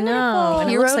sweet. I beautiful. know. And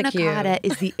it Hiro looks like you. Nakata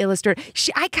is the illustrator.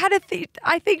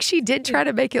 I think she did try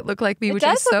to make it look like me, which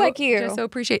does I look like you. just so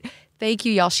appreciate. Thank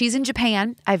you, y'all. She's in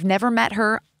Japan. I've never met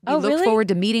her. We look really? forward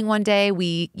to meeting one day.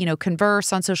 We,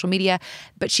 converse on social media,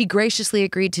 but she graciously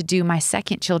agreed to do my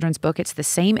second children's book. It's the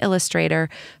same illustrator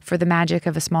for The Magic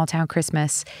of a Small Town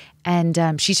Christmas.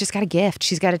 And she's just got a gift.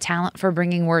 She's got a talent for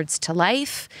bringing words to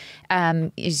life.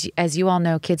 As you all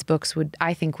know, kids' books would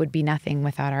be nothing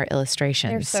without our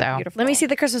illustrations. They're so beautiful. Let me see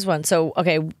the Christmas one. So,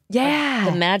 okay. Yeah.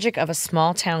 The Magic of a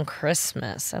Small Town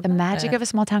Christmas. The Magic of a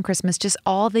Small Town Christmas, just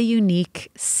all the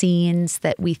unique scenes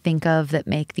that we think of that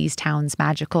make these towns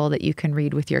magical that you can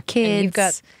read with your kids. And you've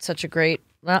got such a great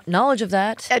knowledge of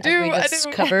that. I as do. we just I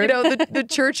do. covered. The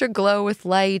church aglow with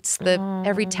lights.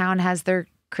 Every town has their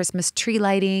Christmas tree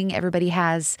lighting. Everybody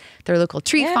has their local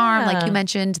tree farm, like you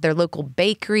mentioned, their local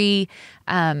bakery,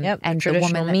 and the traditional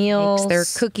woman that meals. makes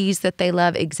their cookies that they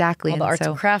love. Exactly. All the arts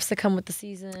and crafts that come with the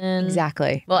season.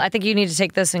 Exactly. Well, I think you need to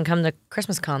take this and come to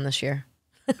Christmas Con this year.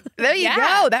 There you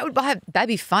go. That'd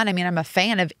be fun. I mean, I'm a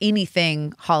fan of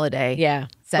anything holiday. Yeah.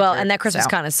 Well, and that Christmas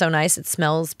con is so nice. It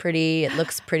smells pretty. It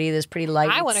looks pretty. There's pretty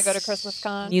lights. I want to go to Christmas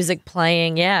con. Music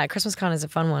playing. Yeah, Christmas con is a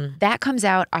fun one. That comes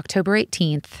out October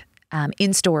 18th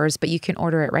in stores, but you can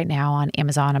order it right now on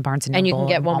Amazon and Barnes & Noble. And you can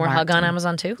get One More Walmart Hug on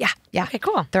Amazon too? Yeah. Okay,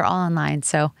 cool. They're all online,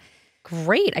 so.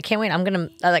 Great. I can't wait. I'm going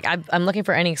to, I'm looking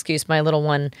for any excuse. My little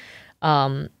one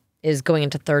is going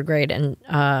into 3rd grade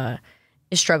and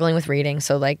is struggling with reading.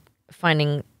 So like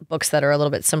finding books that are a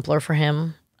little bit simpler for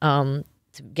him to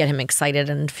get him excited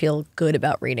and feel good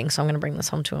about reading. So I'm going to bring this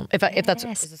home to him. If that's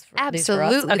is this for, absolutely. these for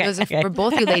us? Okay. Those are for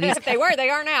both you ladies. If they were, they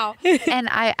are now. And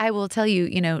I will tell you,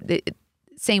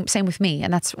 same with me.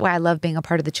 And that's why I love being a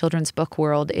part of the children's book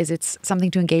world is it's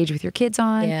something to engage with your kids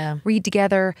on, read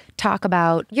together, talk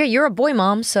about. Yeah, you're a boy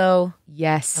mom, so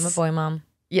yes. I'm a boy mom.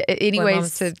 Yeah,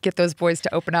 anyways, to get those boys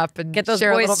to open up and get those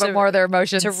share boys a little bit more of their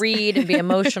emotions. To read and be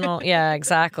emotional. Yeah,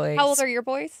 exactly. How old are your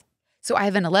boys? So I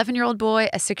have an 11-year-old boy,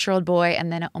 a 6-year-old boy, and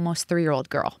then an almost 3-year-old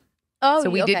girl. Oh,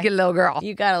 so we did get a little girl.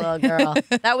 You got a little girl.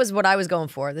 That was what I was going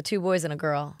for. The 2 boys and a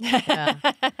girl. Yeah.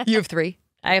 You have 3?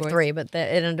 I have 3, but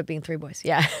it ended up being 3 boys.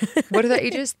 Yeah. What are their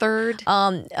ages? 3rd?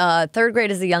 3rd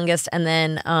grade is the youngest, and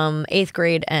then 8th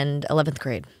grade and 11th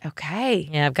grade. Okay.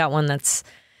 Yeah, I've got one that's.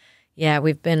 Yeah,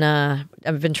 I've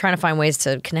been trying to find ways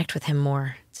to connect with him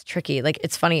more. It's tricky. Like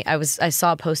it's funny. I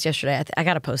saw a post yesterday. I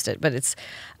got to post it, but it's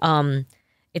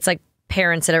like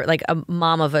parents that are like a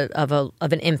mom of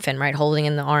an infant, right, holding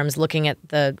in the arms, looking at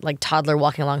the like toddler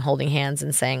walking along, holding hands,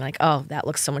 and saying like, "Oh, that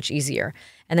looks so much easier."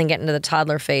 And then get into the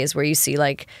toddler phase where you see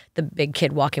like the big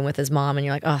kid walking with his mom, and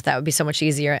you're like, "Oh, that would be so much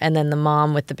easier." And then the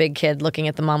mom with the big kid looking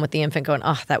at the mom with the infant, going,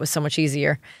 "Oh, that was so much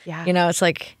easier." Yeah, it's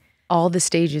like. All the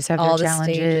stages have all their the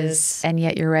challenges, stages. And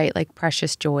yet you're right, like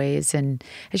precious joys. And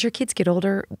as your kids get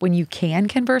older, when you can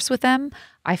converse with them,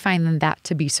 I find that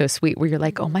to be so sweet. Where you're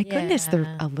like, oh my goodness,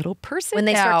 they're a little person when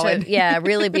they now. start to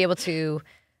really be able to,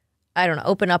 I don't know,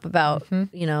 open up about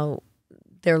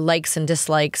their likes and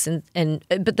dislikes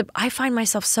but I find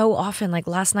myself so often like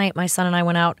last night, my son and I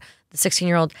went out, the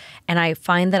 16-year-old, and I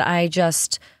find that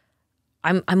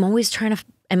I'm always trying to,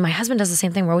 and my husband does the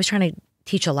same thing. We're always trying to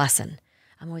teach a lesson.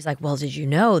 I'm always like, well, did you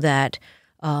know that,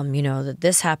 that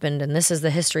this happened and this is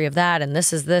the history of that and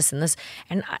this is this and this.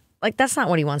 And that's not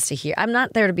what he wants to hear. I'm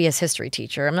not there to be his history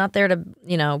teacher. I'm not there to,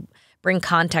 bring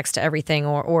context to everything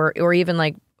or even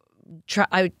like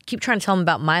I keep trying to tell him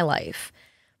about my life.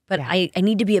 But I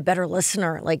need to be a better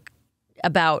listener, like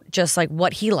about just like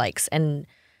what he likes and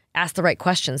ask the right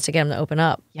questions to get him to open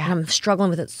up. Yeah. And I'm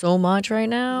struggling with it so much right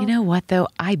now. You know what, though?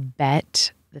 I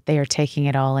bet that they are taking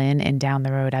it all in, and down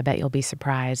the road, I bet you'll be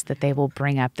surprised that they will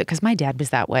bring up that, because my dad was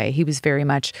that way. He was very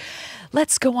much,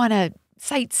 let's go on a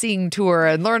sightseeing tour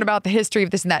and learn about the history of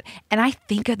this and that. And I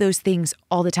think of those things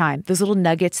all the time, those little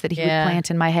nuggets that he would plant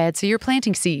in my head. So you're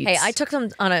planting seeds. Hey, I took them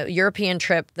on a European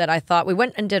trip that I thought, we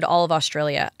went and did all of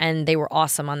Australia, and they were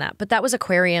awesome on that. But that was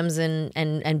aquariums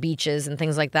and beaches and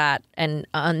things like that. And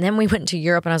then we went to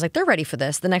Europe, and I was like, they're ready for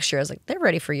this. The next year, I was like, they're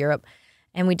ready for Europe.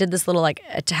 And we did this little like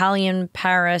Italian,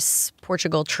 Paris,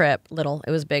 Portugal trip.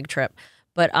 It was a big trip.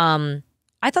 But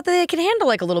I thought that they could handle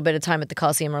like a little bit of time at the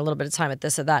Coliseum or a little bit of time at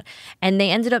this or that. And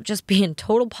they ended up just being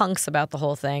total punks about the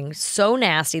whole thing. So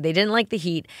nasty. They didn't like the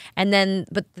heat. And then,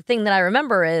 but the thing that I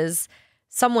remember is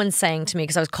someone saying to me,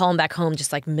 because I was calling back home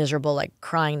just like miserable, like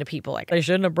crying to people, like, I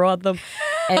shouldn't have brought them.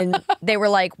 And they were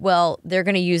like, well, they're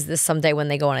going to use this someday when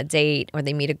they go on a date or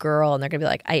they meet a girl, and they're going to be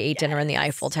like, I ate dinner in the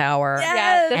Eiffel Tower.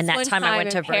 Yes. And that time I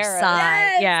went to Paris.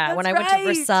 Versailles. Yes, when I went to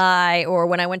Versailles, or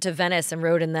when I went to Venice and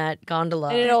rode in that gondola.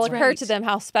 And it'll occur to them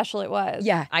how special it was.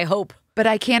 Yeah. I hope. But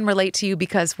I can relate to you,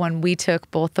 because when we took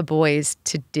both the boys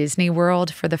to Disney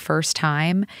World for the first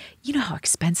time, you know how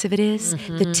expensive it is?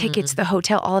 The tickets, the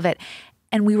hotel, all of it.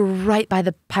 And we were right by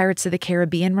the Pirates of the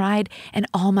Caribbean ride, and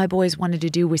all my boys wanted to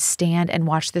do was stand and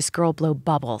watch this girl blow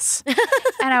bubbles.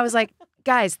 And I was like,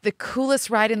 guys, the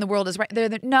coolest ride in the world is right there.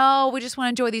 No, we just want to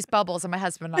enjoy these bubbles. And my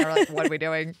husband and I were like, what are we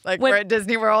doing? Like, we're at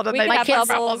Disney World, and We they could have have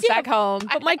bubbles back home.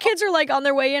 But my kids are like on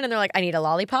their way in, and they're like, I need a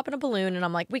lollipop and a balloon. And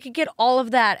I'm like, we could get all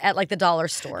of that at like the dollar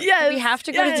store. Yes, We have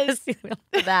to go to Disney World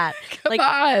for that. Come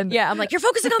on. Yeah, I'm like, you're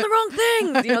focusing on the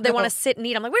wrong things. They want to sit and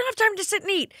eat. I'm like, we don't have time to sit and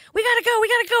eat. We gotta go.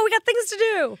 We got things to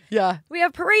do. Yeah. We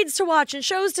have parades to watch and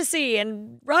shows to see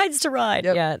and rides to ride.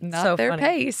 Yep. Yeah, Not so their funny.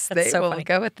 pace. That's They so will funny.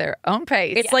 go at their own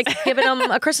pace. It's like giving them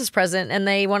a Christmas present and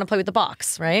they want to play with the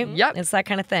box, right? Yep. It's that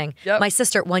kind of thing. Yep. My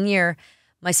sister, one year,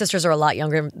 my sisters are a lot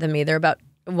younger than me. They're about,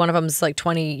 one of them's like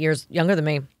 20 years younger than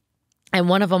me. And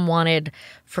one of them wanted,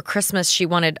 for Christmas, she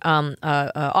wanted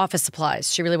office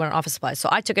supplies. She really wanted office supplies. So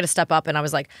I took it a step up, and I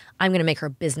was like, I'm going to make her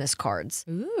business cards.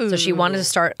 Ooh. So she wanted to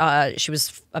start, she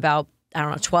was about,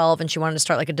 12, and she wanted to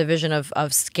start like a division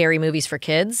of scary movies for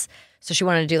kids. So she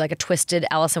wanted to do like a twisted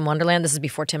Alice in Wonderland. This is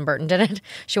before Tim Burton did it.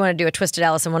 She wanted to do a twisted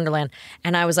Alice in Wonderland.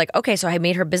 And I was like, okay. So I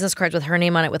made her business cards with her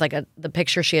name on it with like the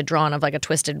picture she had drawn of like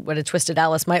what a twisted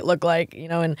Alice might look like, you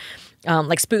know, and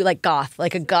like goth,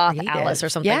 like a goth Alice or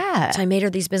something. Yeah. So I made her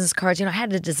these business cards. You know, I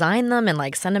had to design them and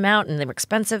like send them out, and they were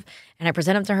expensive. And I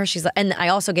presented them to her. She's like, and I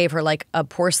also gave her like a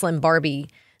porcelain Barbie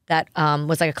that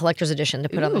was like a collector's edition to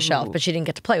put on the shelf, but she didn't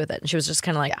get to play with it. And she was just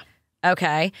kind of like,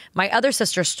 okay. My other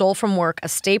sister stole from work a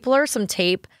stapler, some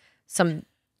tape, some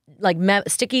like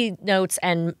sticky notes,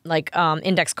 and like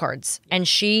index cards. And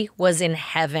she was in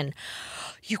heaven.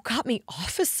 You got me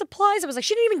office supplies? I was like,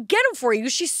 she didn't even get them for you.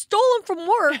 She stole them from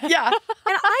work. Yeah. And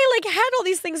I like had all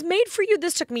these things made for you.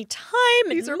 This took me time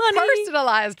These and are money.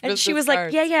 personalized. And she was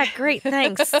business like, yeah, great,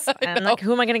 thanks. And like,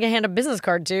 who am I going to hand a business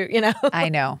card to? You know?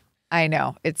 I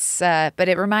know. It's, but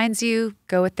it reminds you,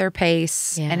 go at their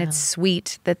pace. Yeah. And it's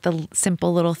sweet that the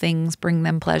simple little things bring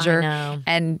them pleasure. I know.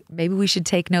 And maybe we should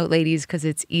take note, ladies, because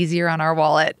it's easier on our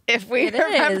wallet if we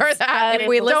remember is. that. If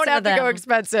we listen don't to have to go them.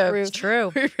 expensive. It's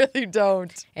true. We really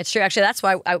don't. It's true. Actually, that's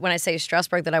why when I say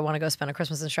Strasbourg that I want to go spend a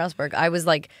Christmas in Strasbourg, I was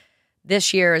like,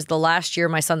 this year is the last year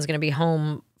my son's going to be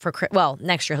home for,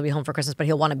 next year he'll be home for Christmas, but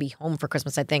he'll want to be home for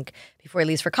Christmas, I think, before he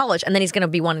leaves for college. And then he's going to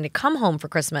be wanting to come home for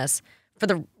Christmas. For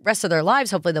the rest of their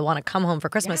lives, hopefully they'll want to come home for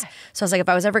Christmas. Yeah. So I was like, if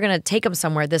I was ever going to take them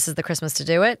somewhere, this is the Christmas to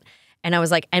do it. And I was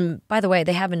like, and by the way,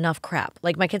 they have enough crap.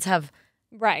 Like my kids have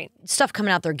stuff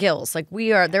coming out their gills. Like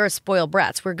they're spoiled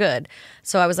brats. We're good.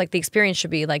 So I was like, the experience should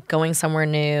be like going somewhere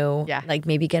new. Yeah. Like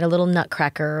maybe get a little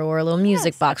nutcracker or a little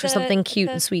music box or something cute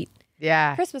and sweet.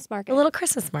 Yeah. Christmas market. A little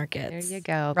Christmas market. There you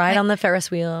go. Ride on the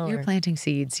Ferris wheel. You're planting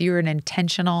seeds. You're an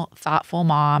intentional, thoughtful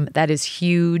mom. That is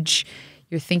huge.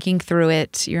 You're thinking through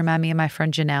it. You remind me of my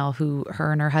friend Janelle, who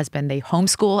her and her husband, they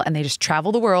homeschool and they just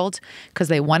travel the world because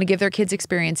they want to give their kids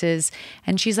experiences.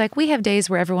 And she's like, we have days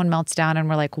where everyone melts down and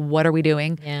we're like, what are we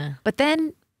doing? Yeah. But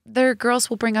then their girls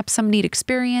will bring up some neat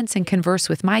experience and converse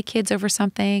with my kids over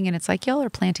something. And it's like, y'all are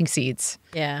planting seeds.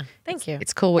 Yeah. Thank you.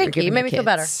 It's cool what you're giving you. Made me kids. feel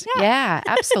better. Yeah,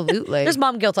 absolutely. There's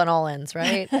mom guilt on all ends,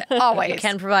 right? Always. You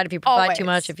can provide if you provide Always. too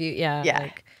much. If you, Yeah.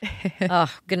 Like,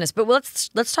 oh, goodness. But let's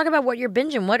talk about what you're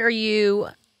binging. What are you...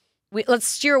 let's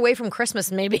steer away from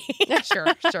Christmas, maybe. Sure.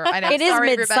 I know. It is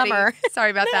Sorry, midsummer. everybody.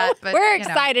 Sorry about that. But We're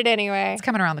excited anyway. It's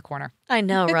coming around the corner. I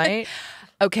know, right?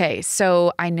 Okay,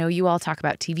 so I know you all talk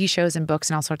about TV shows and books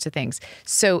and all sorts of things.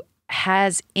 So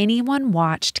has anyone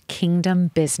watched Kingdom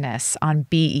Business on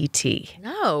BET?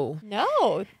 No.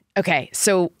 Okay,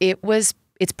 so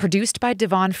it's produced by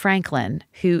Devon Franklin,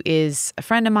 who is a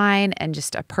friend of mine and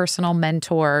just a personal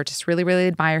mentor. Just really, really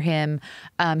admire him.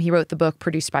 He wrote the book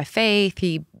Produced by Faith.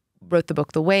 He wrote the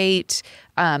book The Wait,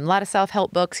 a lot of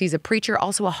self-help books. He's a preacher,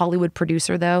 also a Hollywood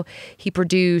producer, though. He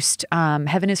produced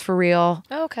Heaven is for Real.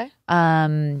 Oh, okay.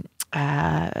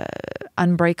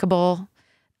 Unbreakable.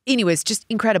 Anyways, just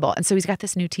incredible. And so he's got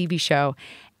this new TV show.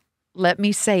 Let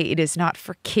me say, it is not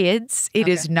for kids. It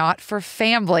is not for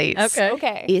families.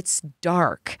 Okay. It's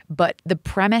dark, but the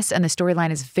premise and the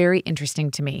storyline is very interesting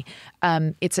to me.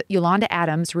 It's Yolanda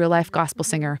Adams, real life gospel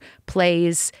singer,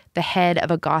 plays the head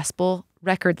of a gospel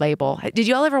record label. Did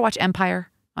you all ever watch Empire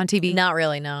on TV? Not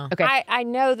really, no. Okay. I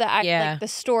know that like the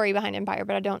story behind Empire,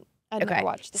 but I never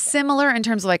watched this. Similar in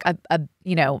terms of like a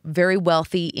very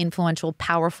wealthy, influential,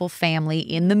 powerful family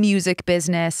in the music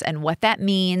business and what that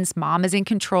means. Mom is in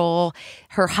control.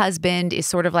 Her husband is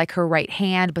sort of like her right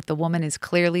hand, but the woman is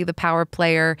clearly the power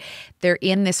player. They're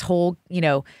in this whole,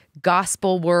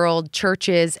 gospel world,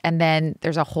 churches, and then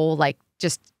there's a whole like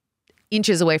just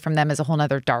inches away from them is a whole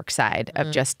nother dark side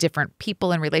of just different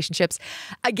people and relationships.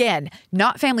 Again,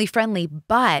 not family friendly,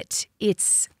 but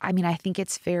I think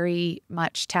it's very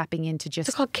much tapping into just...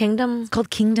 It's called Kingdom? It's called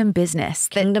Kingdom Business.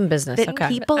 Kingdom Business, okay.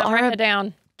 People I'm writing it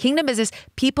down. Kingdom Business,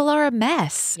 people are a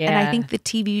mess. Yeah. And I think the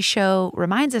TV show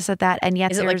reminds us of that. And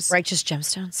yet Is it like Righteous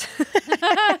Gemstones?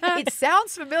 It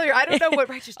sounds familiar. I don't know what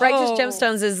Righteous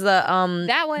Gemstones is the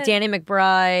that one. Danny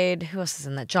McBride. Who else is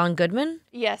in that? John Goodman?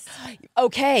 Yes.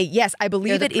 Okay, yes, I They're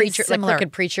believe the it preacher, is similar. Like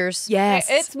crooked preachers. Yes.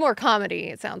 It's more comedy,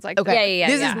 it sounds like. Okay. Yeah.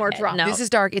 This is more drama. No. This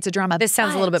is dark. It's a drama. This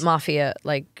sounds a little bit mafia,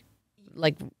 like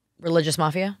religious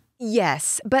mafia.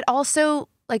 Yes, but also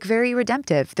like very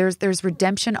redemptive. There's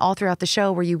redemption all throughout the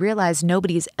show where you realize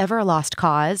nobody's ever lost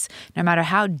cause, no matter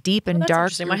how deep and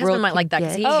dark. My husband might like that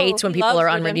because he hates when he people loves are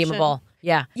redemption. unredeemable.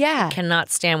 Yeah. Yeah.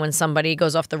 Cannot stand when somebody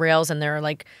goes off the rails and they're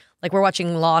like we're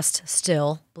watching Lost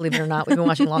still, believe it or not. We've been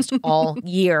watching Lost all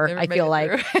year, I feel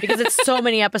like, because it's so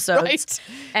many episodes. Right.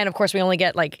 And of course we only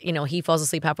get he falls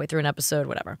asleep halfway through an episode,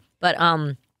 whatever. But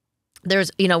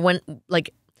there's, when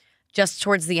just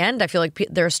towards the end, I feel like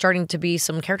there are starting to be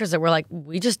some characters that we're like,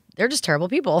 they're just terrible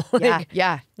people. Like,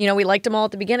 Yeah. You know, we liked them all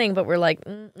at the beginning, but we're like,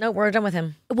 no, we're done with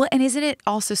him. Well, and isn't it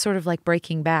also sort of like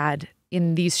Breaking Bad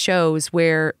in these shows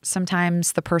where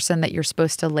sometimes the person that you're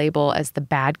supposed to label as the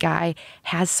bad guy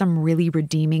has some really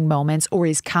redeeming moments or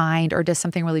is kind or does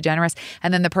something really generous.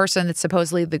 And then the person that's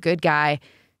supposedly the good guy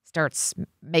starts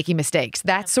making mistakes.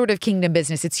 That's sort of kingdom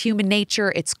business. It's human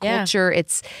nature. It's culture.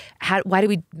 It's why do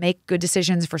we make good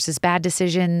decisions versus bad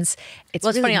decisions? It's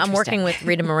really funny. I'm interesting. working with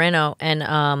Rita Moreno,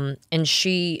 and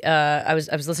she. I was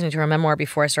listening to her memoir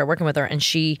before I started working with her, and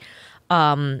she.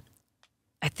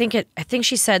 I think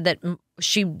she said that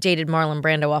she dated Marlon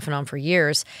Brando off and on for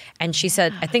years, and she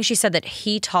said that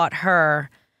he taught her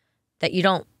that you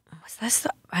don't.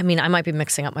 I mean, I might be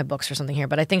mixing up my books or something here,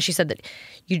 but I think she said that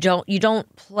you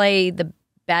don't play the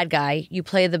bad guy, you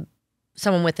play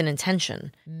someone with an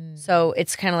intention. So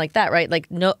it's kind of like that, right?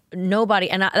 Like nobody,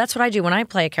 and that's what I do when I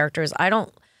play a character. Is I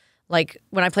don't like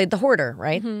when I played the hoarder,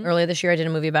 right? Earlier this year, I did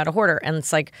a movie about a hoarder, and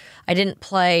it's like I didn't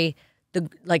play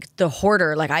the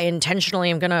hoarder. Like I intentionally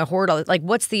am going to hoard all. Like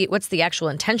what's the actual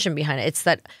intention behind it? It's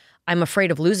that I'm afraid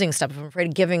of losing stuff. I'm afraid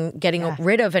of getting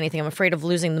rid of anything. I'm afraid of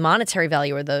losing the monetary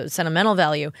value or the sentimental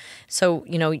value. So,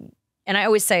 you know, and I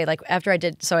always say, like, after I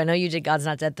did, so I know you did God's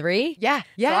Not Dead 3. Yeah.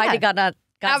 So I did God's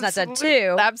Not Dead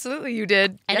 2. Absolutely, you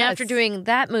did. And after doing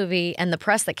that movie and the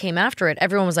press that came after it,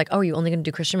 everyone was like, oh, are you only going to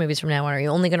do Christian movies from now on? Are you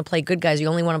only going to play good guys? You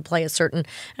only want to play a certain... And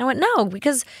I went, no,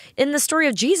 because in the story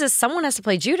of Jesus, someone has to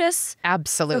play Judas.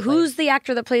 Absolutely. So who's the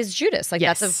actor that plays Judas? Like,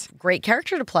 that's a great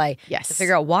character to play. Yes. To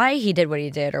figure out why he did what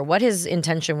he did or what his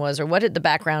intention was or what the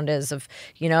background is of,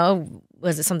 you know...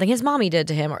 Was it something his mommy did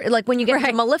to him? Or like when you get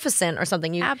to Maleficent or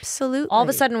something, absolutely. All of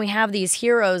a sudden we have these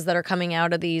heroes that are coming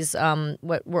out of these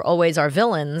what were always our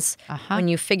villains. When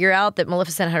you figure out that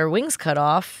Maleficent had her wings cut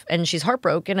off and she's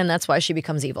heartbroken and that's why she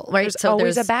becomes evil, right? There's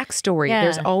always a backstory. Yeah.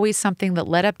 There's always something that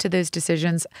led up to those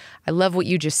decisions. I love what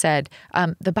you just said.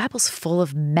 The Bible's full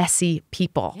of messy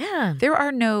people. Yeah. There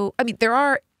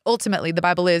are ultimately, the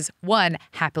Bible is one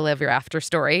happily ever after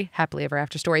story.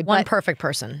 One perfect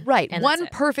person. Right. And one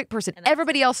perfect person.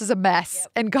 Everybody else is a mess.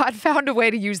 And God found a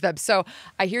way to use them. So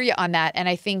I hear you on that. And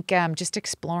I think just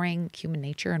exploring human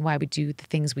nature and why we do the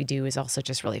things we do is also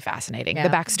just really fascinating. Yeah.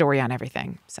 The backstory on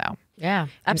everything. So yeah,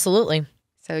 absolutely.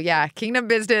 So yeah, kingdom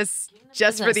business.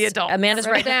 Just for the adults. Amanda's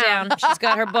writing it down. She's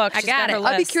got her book. I got it. Her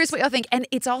I'll be list. curious what y'all think. And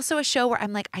it's also a show where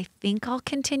I'm like, I think I'll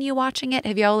continue watching it.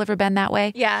 Have y'all ever been that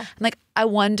way? Yeah. I'm like, I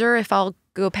wonder if I'll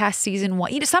go past season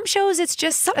 1. You know, some shows it's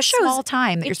just a small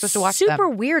time that you're supposed to watch them. It's super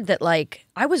weird that like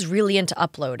I was really into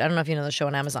Upload. I don't know if you know the show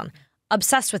on Amazon.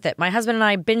 Obsessed with it. My husband and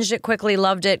I binged it quickly,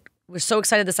 loved it. We're so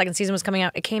excited the second season was coming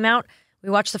out. It came out. We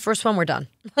watched the first one. We're done.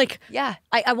 Like, yeah,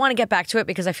 I want to get back to it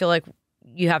because I feel like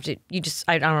you have to.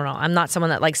 I don't know. I'm not someone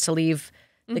that likes to leave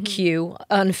the queue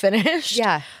unfinished.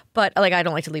 Yeah. But like I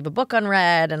don't like to leave a book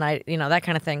unread and that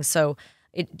kind of thing. So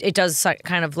it does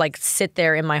kind of like sit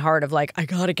there in my heart of like I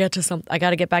got to get to something. I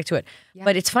got to get back to it. Yeah.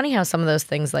 But it's funny how some of those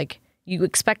things like you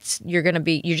expect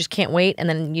you just can't wait and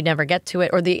then you never get to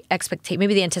it or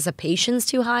maybe the anticipation's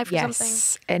too high for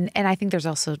something. And I think there's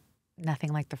also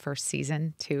nothing like the first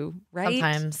season too, right?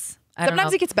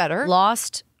 Sometimes it gets better.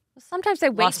 Lost. Sometimes they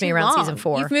wait Lost me too around long. season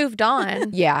 4. You've moved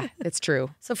on. Yeah, it's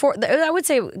true. So I would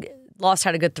say Lost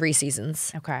had a good 3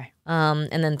 seasons. Okay.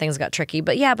 And then things got tricky.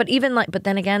 But yeah, but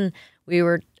then again, we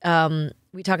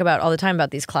talk about all the time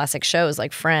about these classic shows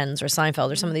like Friends or Seinfeld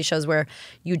or some of these shows where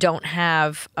you don't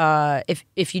have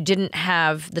if you didn't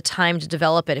have the time to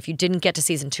develop it, if you didn't get to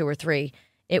season 2 or 3,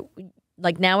 it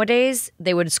like nowadays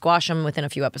they would squash them within a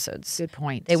few episodes. Good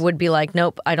point. They would be like,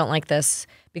 nope, I don't like this.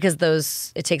 Because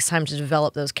it takes time to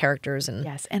develop those characters. And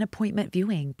yes, and appointment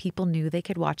viewing. People knew they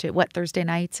could watch it. Thursday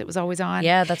nights it was always on.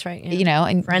 Yeah, that's right. Yeah. You know,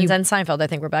 and Friends and Seinfeld, I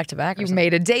think we're back to back. You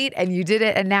made a date and you did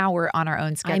it, and now we're on our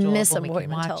own schedule. I miss when we can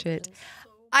appointment watch it. television.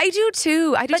 I do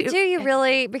too. But do you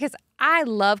really? Because I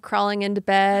love crawling into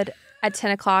bed at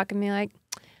 10 o'clock and being like,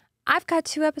 I've got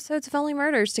 2 episodes of Only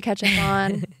Murders to catch up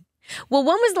on. Well,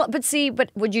 one was,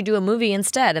 but would you do a movie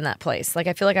instead in that place? Like,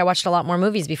 I feel like I watched a lot more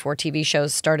movies before TV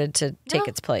shows started to take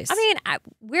its place. I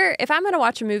mean, if I'm going to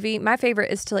watch a movie, my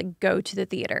favorite is to like go to the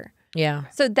theater. Yeah.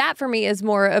 So that for me is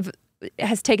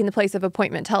has taken the place of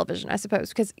appointment television, I suppose,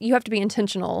 because you have to be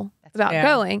intentional about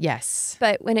going. Yes.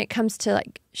 But when it comes to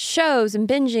like shows and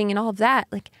binging and all of that,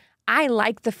 like I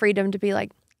like the freedom to be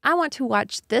like, I want to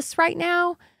watch this right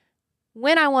now.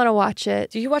 When I want to watch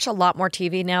it. Do you watch a lot more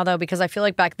TV now, though? Because I feel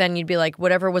like back then you'd be like,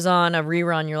 whatever was on a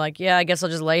rerun, you're like, yeah, I guess I'll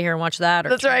just lay here and watch that. Or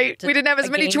that's right. We didn't have as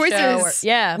many choices.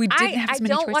 We didn't have as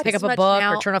many choices. Pick up a book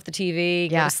or turn off the TV,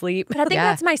 go to sleep. But I think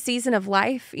that's my season of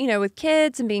life, with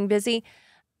kids and being busy.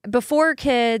 before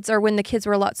kids or when the kids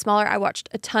were a lot smaller, I watched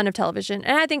a ton of television.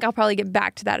 And I think I'll probably get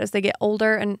back to that as they get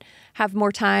older and have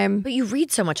more time. But you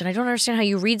read so much, and I don't understand how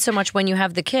you read so much when you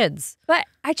have the kids. But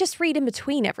I just read in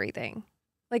between everything.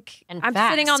 Like, And I'm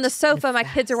fast. sitting on the sofa, my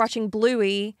kids are watching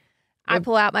Bluey. I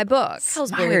pull out my book.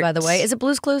 How's Bluey, by the way? Is it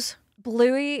Blue's Clues?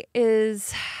 Bluey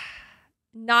is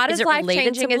not Is as it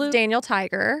related to life-changing Blue? as Daniel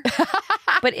Tiger.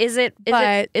 But is it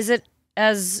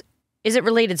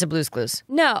related to Blue's Clues?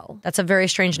 No. That's a very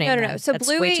strange name. No. then. So That's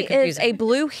Bluey way too is confusing. a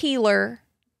blue heeler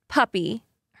puppy.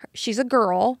 She's a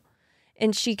girl.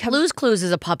 And she comes... Blue's Clues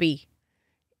is a puppy.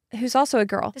 Who's also a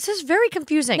girl. This is very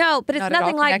confusing. No, but it's Not at all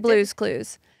nothing like connected? Blue's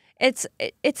Clues. It's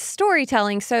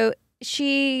storytelling. So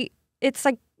it's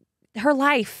like her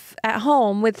life at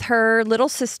home with her little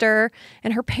sister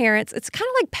and her parents. It's kind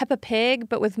of like Peppa Pig,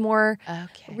 but with more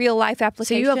real life So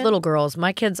application. you have little girls.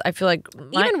 My kids, I feel like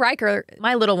Even Riker.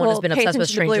 my little one has will been pay obsessed with attention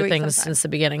to Stranger Bluey Things sometimes. since the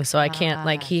beginning. So I can't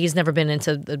like he's never been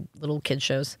into the little kid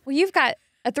shows. Well, you've got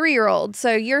a 3-year-old,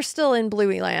 so you're still in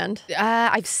Bluey land.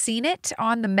 I've seen it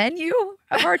on the menu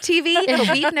of our TV,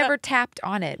 but we've never tapped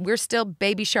on it. We're still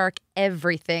Baby Shark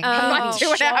everything. Oh,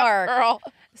 2.5 girl.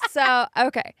 So,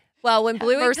 okay. Well, when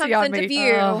Bluey mercy comes on into me.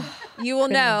 view, Oh, you will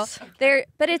know.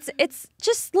 But it's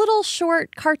just little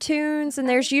short cartoons, and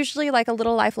there's usually like a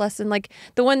little life lesson. Like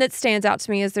the one that stands out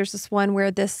to me is there's this one where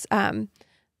this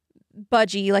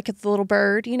budgie, like it's a little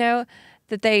bird,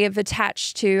 that they have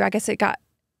attached to. I guess it got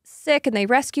sick, and they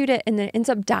rescued it, and then it ends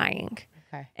up dying.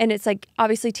 Okay. And it's like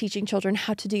obviously teaching children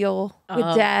how to deal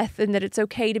with death, and that it's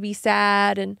okay to be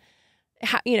sad, and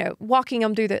how, walking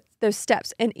them through those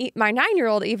steps. And my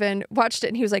 9-year-old even watched it,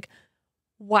 and he was like,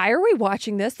 "Why are we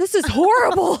watching this? This is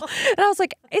horrible." And I was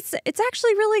like, "It's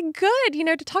actually really good,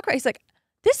 to talk about." He's like,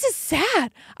 "This is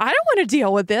sad. I don't want to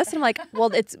deal with this." And I'm like, "Well,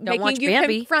 it's watch making you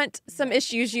Bambi. confront some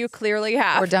issues you clearly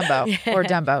have." Or Dumbo. Or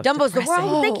Dumbo. Dumbo's the worst. Depressing.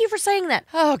 Oh, thank you for saying that.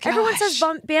 Oh, Everyone says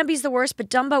gosh. Bambi's the worst, but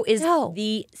Dumbo is No.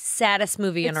 the saddest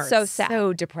movie on It's earth. so sad.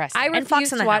 So depressing. I And refuse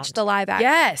Fox and to the watch Hound. the live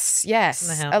action. Yes.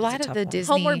 and the Hound A is lot a of tough the one.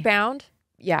 Disney. Homeward Bound.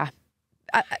 Yeah.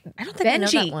 I don't think I know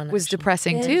that Benji one. was actually.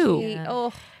 depressing too. Benji.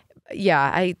 Oh,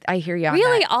 Yeah, I hear you on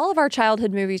really? that. All of our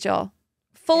childhood movies, y'all,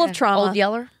 full of trauma. Old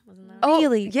Yeller. Wasn't that Oh,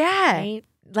 Really? yeah. right?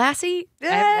 Lassie.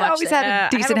 haven't watched Always it. had I a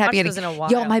decent haven't happy watched ending. those in a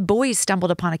while. Yo, my boys stumbled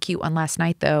upon a cute one last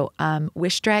night though.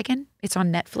 Wish Dragon. It's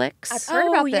on Netflix. I've heard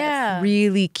about this. yeah.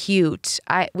 Really cute.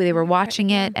 They were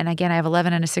watching it, and again, I have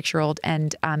 11 and a 6-year-old,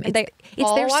 and they it's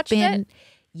all their watched spin. it?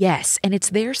 Yes, and it's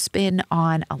their spin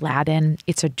on Aladdin.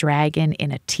 It's a dragon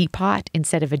in a teapot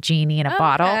instead of a genie in a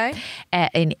bottle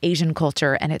in Asian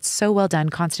culture, and it's so well done.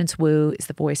 Constance Wu is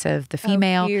the voice of the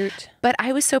female. cute. But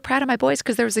I was so proud of my boys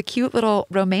because there was a cute little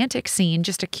romantic scene,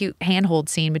 just a cute handhold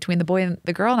scene between the boy and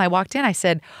the girl. And I walked in, I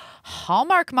said,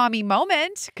 "Hallmark mommy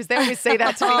moment," because they always say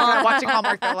that to me when I'm watching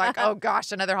Hallmark. They're like, "Oh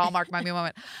gosh, another Hallmark mommy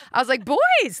moment." I was like,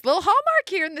 "Boys, little Hallmark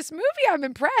here in this movie. I'm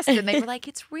impressed." And they were like,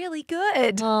 "It's really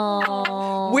good."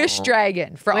 Oh. Wish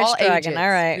Dragon for Wish all Dragon. ages. All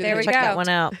right. There we Check go. that one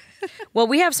out. Well,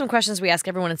 we have some questions we ask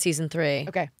everyone in season 3.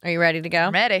 Okay. Are you ready to go?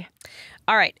 I'm ready.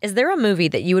 All right. Is there a movie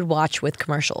that you would watch with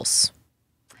commercials?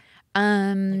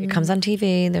 It comes on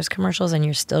TV, there's commercials, and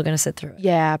you're still going to sit through it.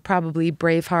 Yeah, probably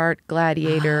Braveheart,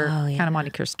 Gladiator, Oh, yeah. Count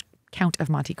of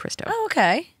Monte Cristo. Oh,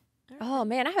 okay. Oh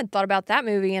man, I haven't thought about that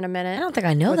movie in a I minute. don't think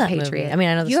I know Or that Patriot. movie. I mean,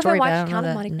 I know the You haven't story, but I watched don't know Count of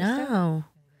that. Monte Cristo? No.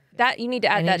 That you need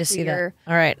to I add need that to to see your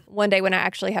that. All right. one day when I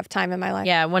actually have time in my life.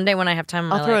 Yeah, one day when I have time in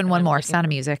my I'll throw life, in one I'm more. looking- Sound of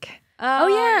Music. Oh,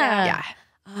 yeah. Yeah.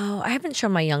 Oh, I haven't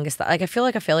shown my youngest that. Like, I feel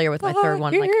like a failure with my third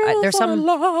one. Like, there's some.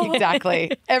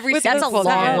 Exactly. Every That's a season's long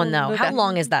good. one, though. How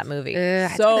long is that movie?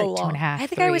 I'd say So like long. 2.5. I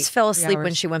think I always fell asleep 3 when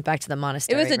hours. she went back to the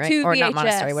monastery. It was a right? 2 Or not VHS,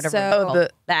 monastery, whatever so- it's called.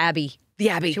 the Abbey. The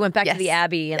Abbey. She went back to the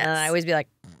Abbey, and then I always be like,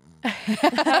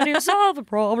 "How do you solve a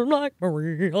problem like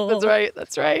Maria?" That's right.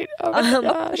 That's right. Oh my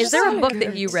gosh. Is there a So book good.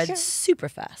 that you read super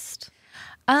fast?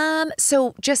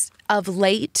 So just of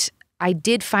late, I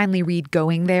did finally read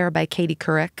Going There by Katie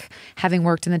Couric. Having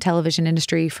worked in the television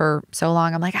industry for so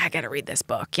long, I'm like, I got to read this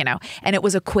book, And it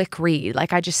was a quick read.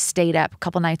 Like I just stayed up a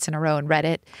couple nights in a row and read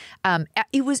it.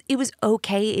 It was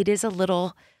okay. It is a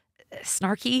little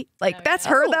snarky. Like that's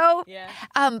her though. Yeah.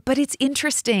 But it's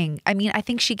interesting. I mean, I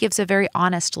think she gives a very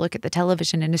honest look at the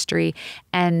television industry.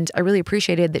 And I really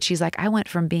appreciated that she's like, I went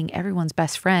from being everyone's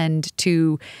best friend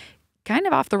to kind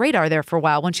of off the radar there for a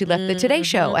while when she left the Today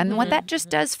Show and what that just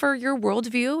does for your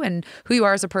worldview and who you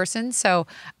are as a person. So,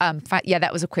 yeah,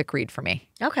 that was a quick read for me.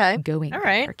 Okay. Going All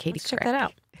right. There, Katie Let's check Couric.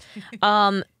 that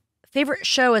out. Favorite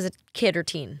show as a kid or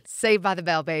teen? Saved by the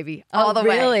Bell, baby. Oh, All the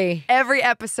way. really? Every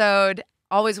episode.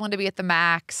 Always wanted to be at the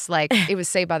max. Like it was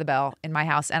Saved by the Bell in my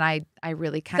house. And I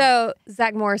really kind of. So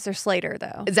Zach Morris or Slater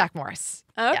though. Zach Morris.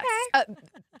 Okay. Yes.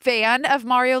 fan of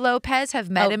Mario Lopez. Have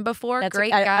met him before.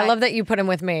 Great guy. I love that you put him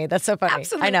with me. That's so funny.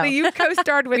 Absolutely. I know. You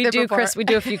co-starred with him before. We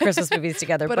do a few Christmas movies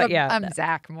together. But yeah. I'm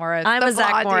Zach Morris. I'm the a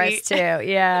Zach blondie. Morris too.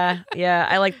 Yeah. Yeah.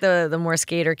 I like the more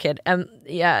skater kid.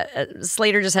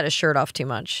 Slater just had his shirt off too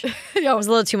much. It was a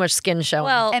little too much skin showing.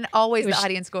 Well, And always the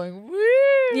audience going, woo.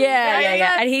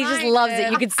 Yeah. And he just loves it.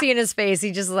 it. You could see in his face.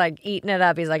 He just like eating it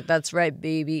up. He's like, that's right,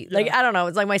 baby. Like, I don't know.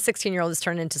 It's like my 16-year-old has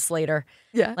turned into Slater.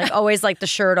 Yeah. Like always like the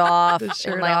shirt off.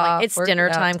 shirt and like, off, it's work dinner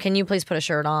it out. time. Can you please put a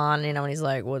shirt on? You know, and he's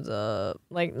like, what's up?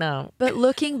 Like, no. But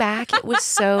looking back, it was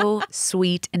so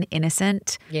sweet and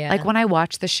innocent. Yeah. Like when I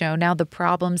watched the show now, the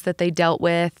problems that they dealt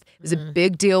with, it was a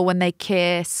big deal when they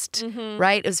kissed,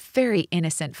 right? It was very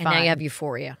innocent fun. And now you have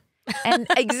Euphoria. And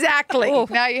exactly.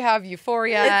 Now you have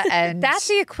Euphoria and that's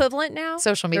the equivalent now.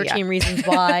 social media. 13 Reasons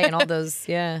Why and all those.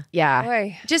 Yeah. Yeah.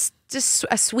 Boy. Just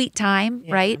a sweet time,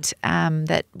 right?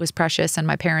 That was precious. And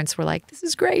my parents were like, this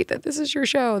is great that this is your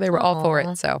show. They were all for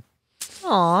it. So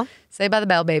Aw. say by the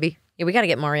bell, baby. Yeah, we got to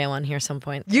get Mario on here some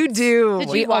point. You do. Did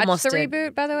We you watch almost the did.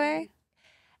 reboot, by the way?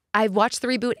 I watched the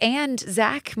reboot, and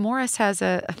Zach Morris has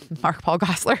a Mark Paul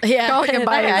Gosselaar. Yeah. Calling him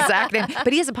by his Zach name,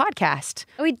 but he has a podcast.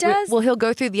 Oh, he does? Well, he'll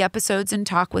go through the episodes and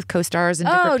talk with co-stars and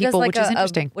different just people, like which is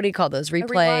interesting. what do you call those?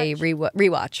 Replay,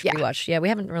 rewatch. Yeah. Rewatch. Yeah, we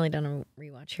haven't really done a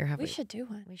rewatch here, have we? We should do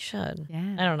one. We should.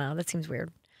 Yeah. I don't know. That seems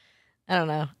weird. I don't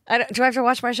know. Do I have to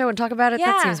watch my show and talk about it? That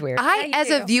Yeah. seems weird. you As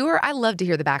a do. viewer, I love to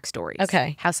hear the backstories.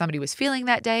 Okay. How somebody was feeling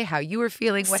that day, how you were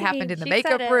feeling, what See, happened in the she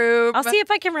makeup said it. room. I'll see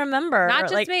if I can remember. Not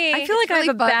just me. I feel like It's I really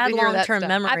have a fun bad to hear that long-term stuff.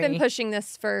 memory. I've been pushing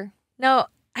this for. No,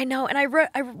 I know.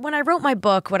 And when I wrote my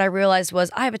book, what I realized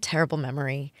was I have a terrible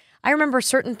memory. I remember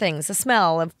certain things, a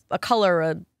smell, a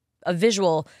color, a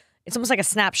visual. It's almost like a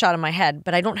snapshot in my head,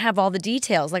 but I don't have all the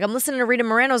details. Like I'm listening to Rita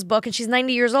Moreno's book and she's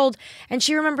 90 years old and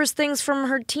she remembers things from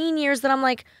her teen years that I'm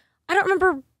like, I don't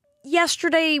remember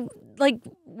yesterday, like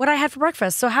what I had for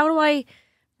breakfast. So how do I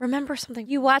remember something?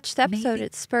 You watched the episode,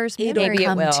 it spurs It'll memory. Maybe it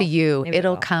come will. to you. Maybe it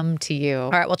It'll will. come to you.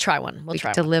 All right, we'll try one. We'll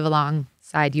try to one. live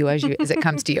alongside you as it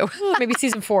comes to you. Maybe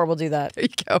season 4 we'll do that. There you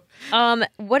go.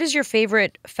 What is your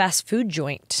favorite fast food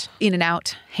joint? In and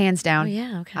Out, hands down. Oh,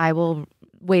 yeah, okay. I will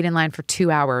wait in line for 2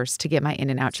 hours to get my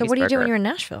In and Out cheeseburger. So what do you do when you're in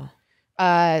Nashville?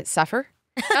 Suffer.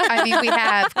 I mean, we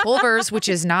have Culver's, which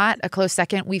is not a close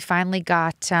second. We finally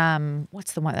got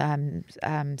what's the one?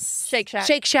 Shake Shack.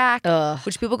 Shake Shack, Ugh.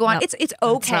 which people go on. Not- It's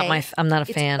okay. I'm not a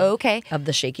It's fan okay. of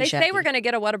the shaky They shack. say we're going to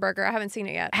get a Whataburger. I haven't seen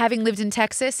it yet. Having lived in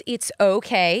Texas, it's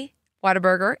okay.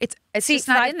 Whataburger. It's just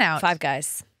not In and Out. Five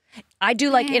Guys. I do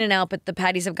like In and Out, but the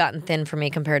patties have gotten thin for me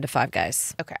compared to Five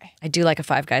Guys. Okay. I do like a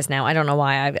Five Guys now. I don't know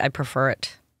why. I prefer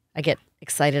it. I get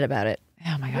excited about it.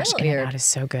 Oh my gosh, Really? In and Out is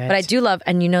so good. But I do love,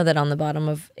 and you know that on the bottom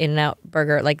of In and Out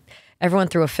Burger, like everyone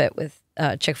threw a fit with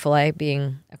Chick-fil-A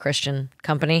being a Christian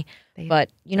company.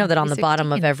 But you know that on the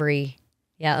bottom of every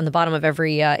In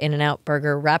and Out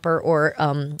Burger wrapper or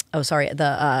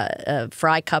the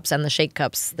fry cups and the shake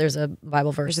cups, there's a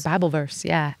Bible verse. There's a Bible verse,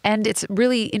 yeah. And it's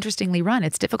really interestingly run.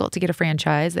 It's difficult to get a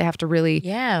franchise. They have to really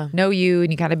know you,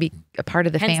 and you got to be a part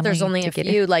of the Hence, family. there's only to a get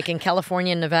few, in. like in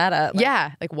California and Nevada. Like,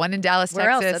 Yeah, like one in Dallas, Where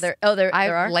else? Texas. There I've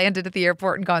are? landed at the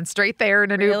airport and gone straight there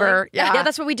in an Really? Uber. Yeah,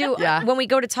 that's what we do. Yeah. When we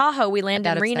go to Tahoe, we land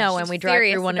in That Reno obsessed. and we drive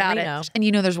Serious through one in about it. Reno. And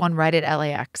you know, there's one right at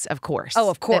LAX, of course. Oh,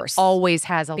 of course. That always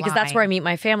has a Because line. that's where I meet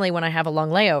my family when I have a long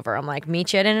layover. I'm like,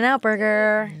 meet you at In-N-Out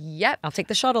Burger. Yep. I'll take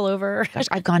the shuttle over. Gosh,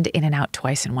 I've gone to In and Out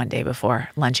twice in one day before,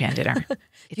 lunch and dinner.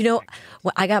 You know,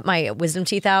 I got my wisdom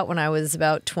teeth out when I was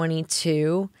about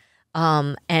 22.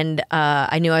 And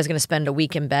I knew I was going to spend a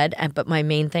week in bed. But my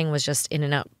main thing was just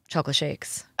In-N-Out chocolate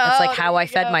shakes. That's like how I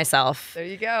fed myself. There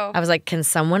you go. I was like, can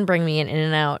someone bring me an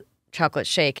In-N-Out chocolate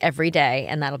shake every day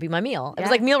and that'll be my meal? It was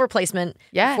like meal replacement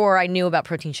before I knew about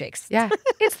protein shakes. Yeah,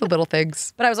 it's the little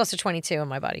things. But I was also 22 and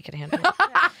my body could handle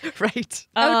it. Right.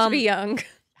 Oh, to be young.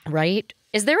 Right?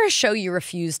 Is there a show you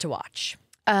refuse to watch?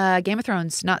 Game of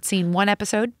Thrones, not seen one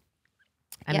episode.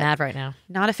 I'm mad right now.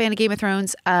 Not a fan of Game of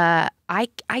Thrones.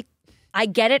 I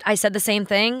get it. I said the same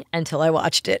thing until I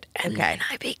watched it. And then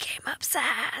I became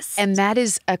obsessed. And that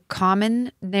is a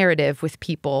common narrative with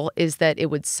people, is that it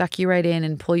would suck you right in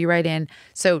and pull you right in.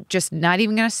 So just not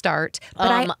even going to start.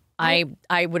 But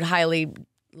I would highly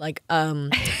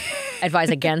advise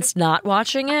against not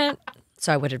watching it.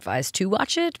 So I would advise to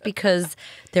watch it because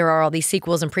there are all these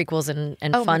sequels and prequels and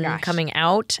fun coming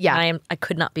out. Yeah. And I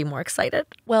could not be more excited.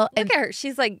 well, Look at her.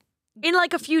 She's like, In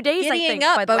like a few days, I Giddying think.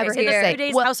 up by the way. over In a here. few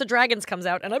days, Well- House of Dragons comes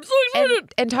out, and I'm so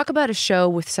excited. and talk about a show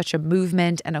with such a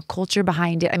movement and a culture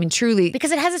behind it. I mean, truly,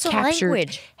 Because it has its own captured-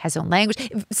 language. Has own language,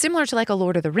 similar to like a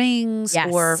Lord of the Rings,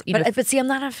 Yes. or you know, but see, I'm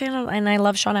not a fan of, and I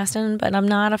love Sean Astin, but I'm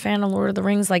not a fan of Lord of the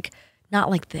Rings, like not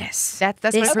like this. That's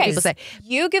what This people is- say.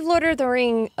 You give Lord of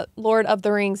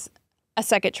the Rings a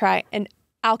second try, and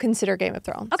I'll consider Game of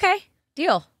Thrones. Okay,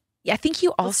 deal. Yeah, I think you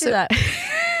Let's do also that.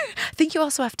 I think you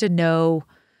also have to know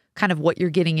kind of what you're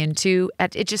getting into.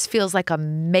 It just feels like a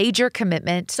major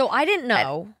commitment. So I didn't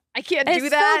know. I can't It's do so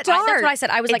that. dark. That's what I said.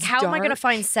 I was like, It's how am I going to dark.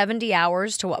 find 70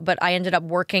 hours to but I ended up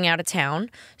working out of town.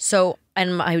 So,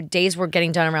 and my days were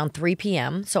getting done around 3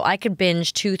 p.m. So I could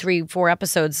binge 2, 3, 4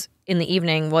 episodes in the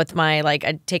evening with my, like,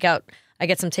 I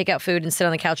get some takeout food and sit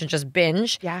on the couch and just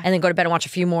binge. Yeah. And then go to bed and watch a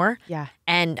few more. Yeah.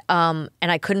 And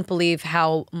I couldn't believe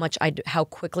how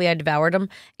quickly I devoured them.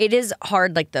 It is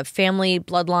hard, like the family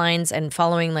bloodlines and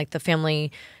following like the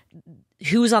family,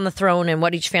 who's on the throne and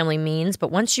what each family means.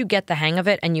 But once you get the hang of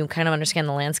it and you kind of understand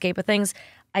the landscape of things,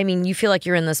 I mean, you feel like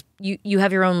you're in this, you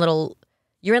have your own little,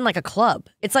 you're in like a club.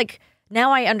 It's like,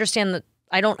 now I understand that,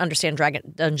 I don't understand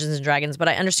Dungeons and Dragons, but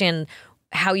I understand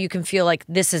how you can feel like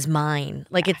this is mine.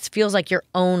 Like it feels like your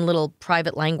own little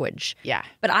private language. Yeah.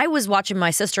 But I was watching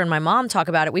my sister and my mom talk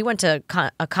about it. We went to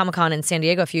a Comic-Con in San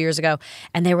Diego a few years ago,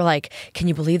 and they were like, can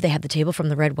you believe they have the table from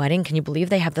the Red Wedding? Can you believe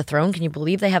they have the throne? Can you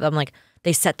believe they have, I'm like,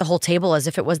 they set the whole table as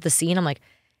if it was the scene. I'm like,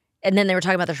 and then they were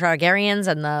talking about the Targaryens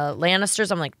and the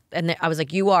Lannisters. I'm like, I was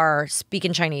like, you are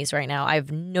speaking Chinese right now. I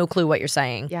have no clue what you're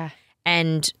saying. Yeah.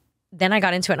 And then I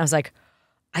got into it and I was like,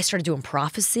 I started doing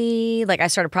prophecy. Like I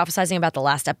started prophesizing about the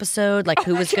last episode, like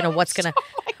who was what's gonna.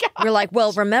 We're like,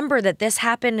 well, remember that this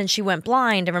happened and she went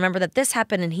blind, and remember that this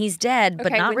happened and he's dead,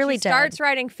 but not when really she dead. starts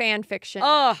writing fan fiction.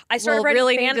 Oh, I started We'll writing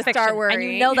really fan need to fiction, start and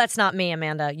worrying. you know that's not me,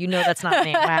 Amanda. You know that's not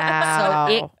me. Wow.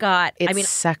 So it got. It I mean,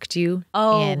 sucked you.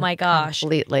 oh in my gosh,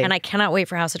 completely. And I cannot wait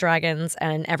for House of Dragons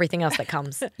and everything else that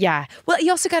comes. Yeah. Well,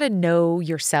 you also got to know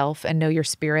yourself and know your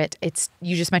spirit.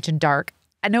 You just mentioned dark.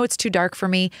 I know it's too dark for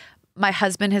me. My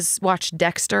husband has watched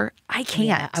Dexter. I can't.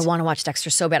 Yeah, I want to watch Dexter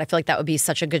so bad. I feel like that would be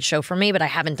such a good show for me, but I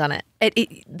haven't done it.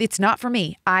 It's not for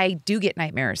me. I do get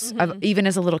nightmares. Even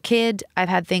as a little kid, I've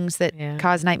had things that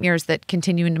cause nightmares that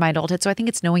continue into my adulthood. So I think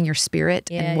it's knowing your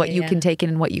spirit and what you can take in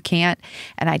and what you can't.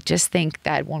 And I just think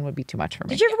that one would be too much for me.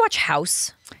 Did you ever watch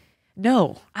House?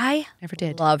 No, I never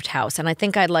did. loved House, and I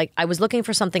think I was looking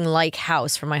for something like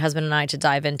House for my husband and I to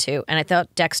dive into, and I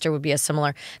thought Dexter would be a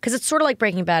similar, because it's sort of like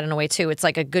Breaking Bad in a way too. It's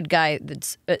like a good guy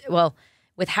that's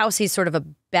with House he's sort of a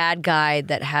bad guy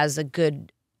that has a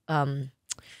good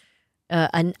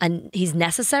he's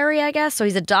necessary, I guess. So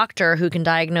he's a doctor who can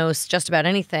diagnose just about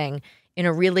anything in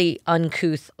a really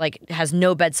uncouth, like has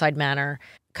no bedside manner,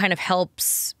 kind of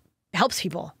helps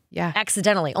people. Yeah.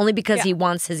 Accidentally, only because he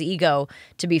wants his ego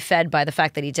to be fed by the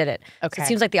fact that he did it. Okay. So it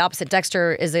seems like the opposite.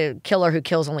 Dexter is a killer who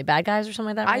kills only bad guys or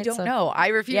something like that. I right? don't So- know. I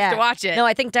refuse Yeah. to watch it. No,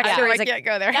 I think Dexter I is can't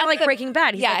go there. kind of like Breaking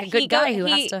Bad. He's like a good guy who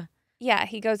has to. Yeah,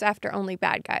 he goes after only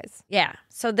bad guys. Yeah.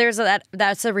 So there's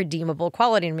that's a redeemable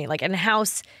quality to me. Like in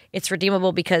House, it's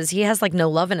redeemable because he has like no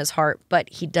love in his heart, but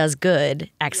he does good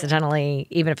accidentally,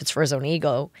 even if it's for his own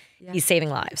ego. He's saving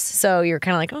lives. So you're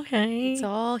kind of like, okay. It's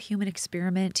all human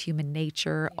experiment, human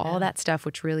nature, all that stuff,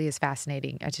 which really is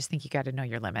fascinating. I just think you got to know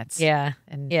your limits. Yeah.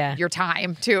 And Yeah. your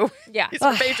time, too. Yeah. It's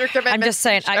a major commitment. I'm just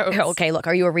saying. Okay, look,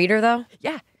 are you a reader though?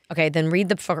 Yeah. Okay, then read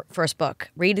the first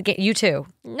book. Read the you too.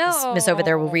 No. Miss over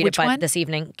there will read Which it one? this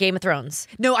evening. Game of Thrones.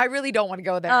 No, I really don't want to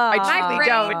go there. I truly brain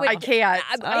don't. would- I can't.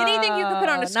 Anything you could put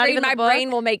on a not screen, even the my book? brain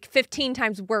will make 15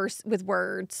 times worse with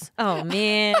words. Oh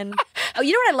man. Oh,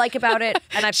 you know what I like about it?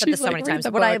 And I've said She's this so like, many read times.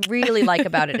 the What I book. really like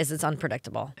about it is it's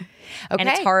unpredictable. Okay. And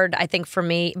it's hard, I think, for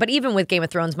me. But even with Game of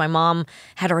Thrones, my mom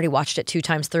had already watched it 2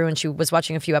 times through, and she was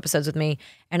watching a few episodes with me.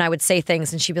 And I would say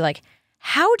things, and she'd be like,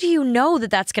 how do you know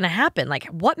that that's going to happen? Like,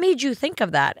 what made you think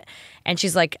of that? And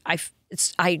she's like, I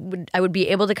would be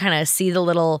able to kind of see the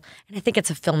little, and I think it's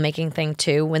a filmmaking thing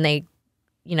too, when they,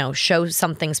 show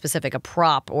something specific, a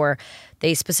prop, or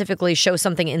they specifically show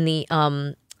something in the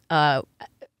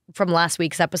from last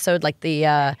week's episode, like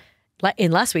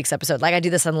in last week's episode, like I do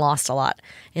this on Lost a lot.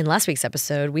 In last week's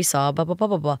episode, we saw blah, blah, blah,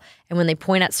 blah, blah. And when they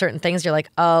point at certain things, you're like,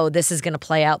 oh, this is going to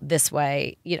play out this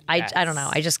way. I don't know.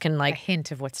 I just can a like,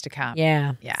 hint of what's to come.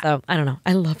 yeah. Yeah. So I don't know.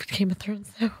 I love Game of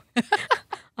Thrones though.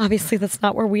 Obviously, that's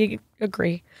not where we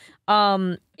agree.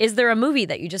 Is there a movie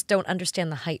that you just don't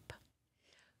understand the hype?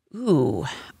 Ooh.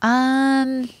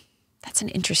 That's an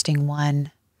interesting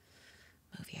one.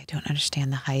 Movie, I don't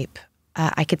understand the hype.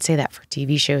 I could say that for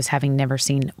TV shows, having never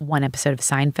seen one episode of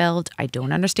Seinfeld. I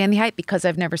don't understand the hype because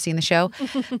I've never seen the show.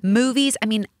 Movies, I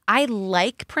mean, I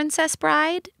like Princess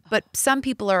Bride, but some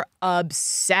people are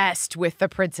obsessed with The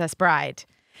Princess Bride.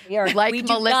 Like We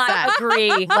do Melissa. not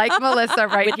agree. Like Melissa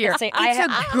right With the here. same- It's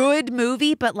a good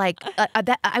movie, but like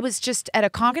I was just at a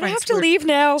conference. have to leave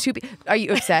now. Are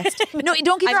you obsessed? No,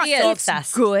 don't get me I'm wrong. so It's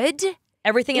obsessed. good.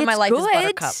 Everything in my It's life is good.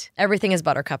 Buttercup. Everything is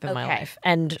Buttercup in my Okay. life.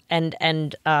 And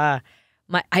I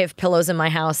have pillows in my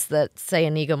house that say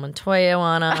Inigo Montoya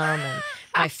on them. And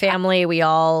my family, we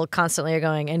all constantly are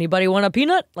going, anybody want a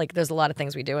peanut? Like, there's a lot of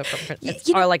things we do.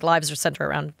 Our like lives are centered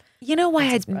around. You know why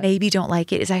I maybe don't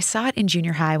like it is I saw it in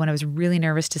junior high when I was really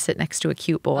nervous to sit next to a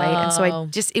cute boy, and so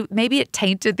maybe it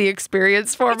tainted the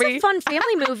experience for me. It's a fun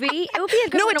family movie. It would be a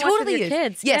good one to watch with your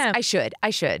kids. Yes, Yeah. I should.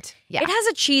 Yeah. It has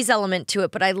a cheese element to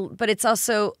it, but it's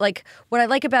also like what I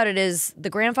like about it is the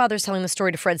grandfather's telling the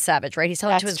story to Fred Savage, right? He's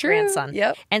telling it to his grandson.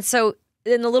 Yep. And so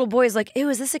then the little boy is like, ew,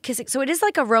 is this a kissing? So it is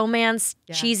like a romance,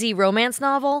 cheesy romance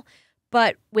novel,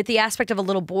 but with the aspect of a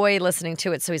little boy listening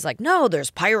to it. So he's like, no,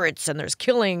 there's pirates and there's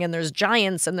killing and there's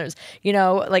giants and there's,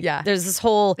 there's this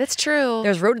whole. That's true.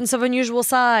 There's rodents of unusual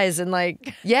size and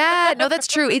like. Yeah, no, that's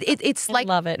true. It's like. I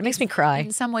love it. It makes me cry.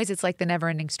 In some ways, it's like the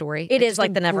never-ending story. It It's is like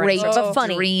a the never-ending great story, but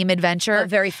funny. dream adventure. But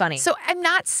very funny. So I'm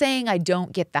not saying I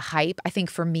don't get the hype. I think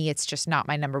for me, it's just not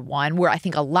my number one. Where I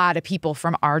think a lot of people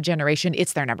from our generation,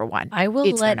 it's their number one. I will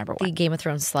It's their let number the one. Game of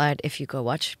Thrones slide if you go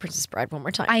watch Princess Bride one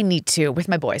more time. I need to with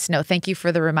my boys. No, thank you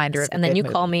for the reminder. And then you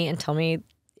call me and tell me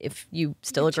if you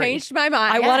still agree. Changed my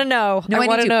mind. I want to know. No, I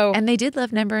want to know. And they did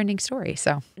love Never-Ending Story.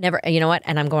 So Never. You know what?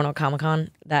 And I'm going to a Comic-Con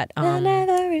that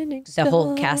the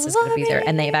whole cast is going to be there,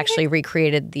 and they've actually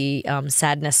recreated the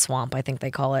Sadness Swamp. I think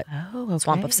they call it.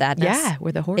 Swamp of Sadness. Yeah,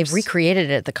 where the horse. They've recreated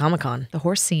it at the Comic-Con. the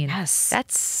horse scene. Yes.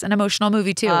 That's an emotional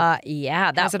movie too.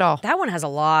 Yeah, Has it all. That one has a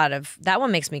lot of. That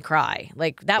one makes me cry.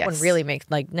 Like that one Yes. really makes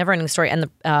like Never-Ending Story, and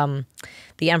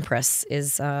the Empress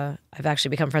is. I've actually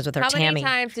become friends with her. How Tammy. many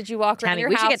times did you walk around Tammy. your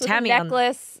We should house get with Tammy a on-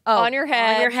 necklace on your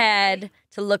head? On your head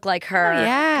to look like her. Oh,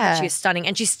 yeah. God, she's stunning,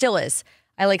 and she still is.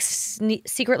 I like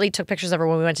secretly took pictures of her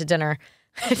when we went to dinner.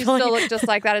 You still look just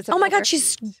like that as a Oh my filter. God,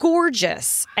 she's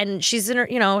gorgeous, and she's in her.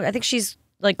 I think she's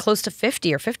like close to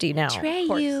 50 or 50 now.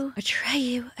 Atreyu.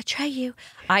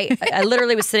 I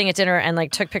literally was sitting at dinner and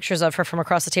like took pictures of her from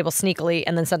across the table sneakily,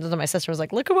 and then sent them to my sister. I was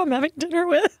like, "Look who I'm having dinner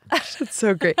with." It's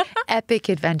so great. Epic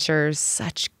adventures,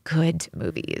 such good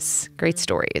movies, great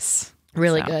stories.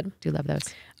 Really So, good. Do love those.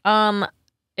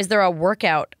 Is there a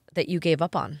workout that you gave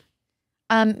up on?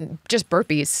 Just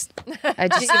burpees. I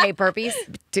Do just you hate burpees?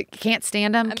 can't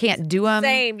stand them. Can't do them.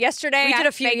 Same. Yesterday, We did I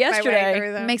a few faked my way yesterday.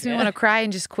 through them. It makes me want to cry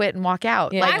and just quit and walk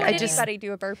out. Yeah. Like Why I would just anybody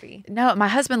do a burpee? no. My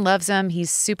husband loves them.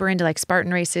 He's super into like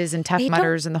Spartan races and Tough They don't-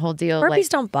 Mudders and the whole deal. Burpees Like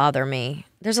don't bother me.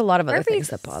 There's a lot of other things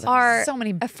that bother me. are so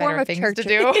many a form better of things torture. to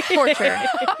do. Torture.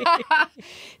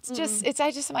 It's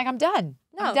just I'm like I'm done.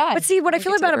 No. I'm done. But see, what I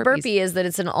feel Get to about the a burpees. burpee is that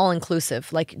it's an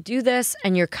all-inclusive. Like, do this,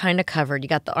 and you're kind of covered. You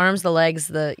got the arms, the legs,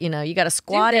 you got to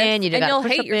squat Do this, in. You and got you'll to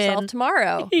push hate up yourself in.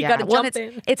 tomorrow. You got to well, jump it's,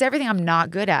 in. it's everything I'm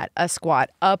not good at. A squat,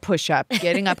 a push up,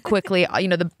 getting up quickly,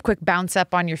 the quick bounce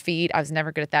up on your feet. I was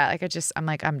never good at that.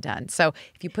 Like I'm done. So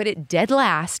if you put it dead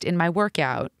last in my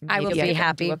workout, I will maybe be can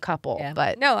happy. do a couple. Yeah.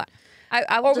 But No,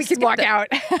 I will or we just can skip walk the- out.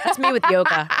 That's me with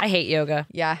yoga. I hate yoga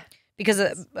Yeah. because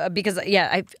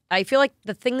I feel like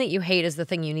the thing that you hate is the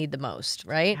thing you need the most,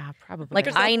 right? Yeah, probably. Like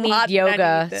There's a I lot need that I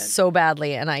yoga need then. so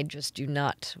badly, and I just do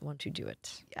not want to do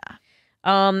it.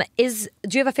 Yeah. Do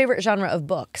you have a favorite genre of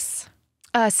books?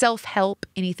 Self-help,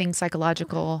 anything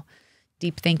psychological,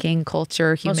 deep thinking,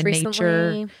 culture, human Most nature.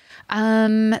 recently?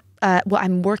 Well,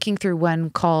 I'm working through one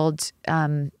called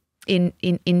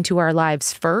Into Our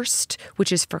Lives First,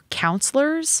 which is for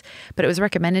counselors, but it was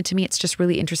recommended to me. It's just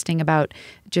really interesting about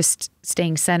just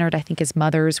staying centered. I think as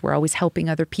mothers, we're always helping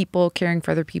other people, caring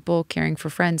for other people, caring for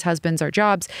friends, husbands, our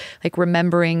jobs, like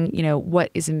remembering, what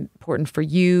is important for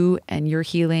you and your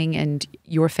healing and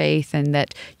your faith, and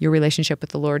that your relationship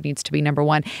with the Lord needs to be number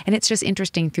one. And it's just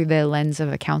interesting through the lens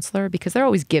of a counselor because they're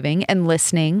always giving and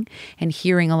listening and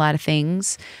hearing a lot of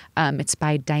things. It's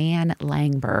by Diane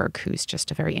Langberg, who's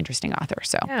just a very interesting author.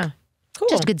 So Yeah, cool.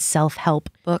 just a good self-help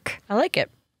book. I like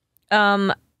it.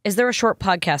 Is there a short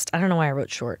podcast? I don't know why I wrote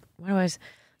short.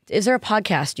 Is there a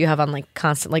podcast you have on like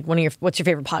constant, like what's your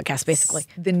favorite podcast basically?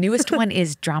 The newest one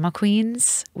is Drama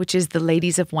Queens, which is the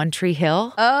ladies of One Tree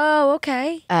Hill. Oh,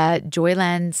 okay. Joy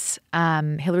Lenz,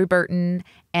 Hillary Burton,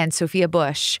 and Sophia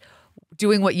Bush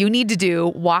doing what you need to do,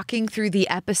 walking through the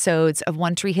episodes of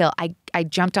One Tree Hill. I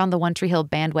jumped on the One Tree Hill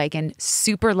bandwagon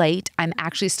super late. I'm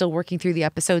actually still working through the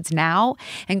episodes now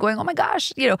and going, oh my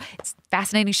gosh, it's a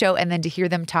fascinating show. And then to hear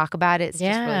them talk about it, it's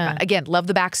just really fun. Again, love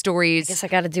the backstories. I guess I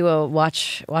got to do a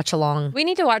watch along. We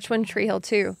need to watch One Tree Hill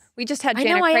too. We just had I know,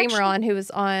 Janet I Kramer actually- on, who was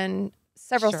on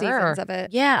several Sure. seasons of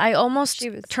it. Yeah, I almost She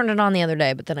was- turned it on the other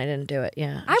day, but then I didn't do it.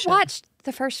 Yeah, I should. watched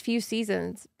the first few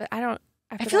seasons, but I don't.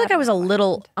 I feel like I was I'm a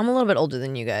little bit older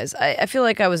than you guys. I feel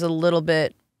like I was a little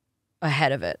bit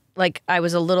ahead of it. Like I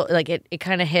was a little, like it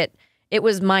kind of hit it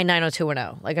was my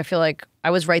 90210. Like, I feel like I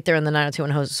was right there in the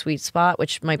 90210 sweet spot,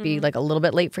 which might be like a little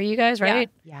bit late for you guys, right?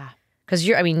 Yeah. Because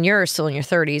you're still in your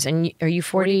 30s, and are you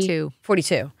 40? 42.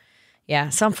 42. Yeah,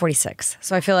 so I'm 46.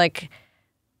 So I feel like,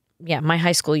 yeah, my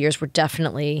high school years were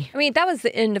definitely. I mean, that was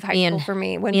the end of high school for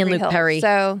me. When Ian Luke Perry.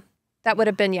 So that would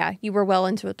have been, you were well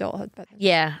into adulthood. But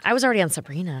Yeah, I was already on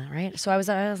Sabrina, right? So I was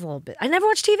a little bit. I never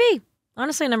watched TV.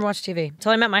 Honestly, I never watched TV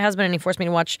until I met my husband, and he forced me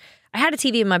to watch. I had a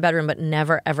TV in my bedroom, but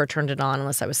never ever turned it on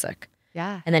unless I was sick.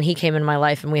 Yeah. And then he came in my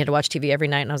life, and we had to watch TV every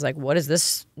night. And I was like, "What is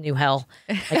this new hell?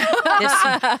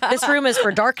 Like, this room is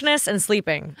for darkness and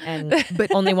sleeping, but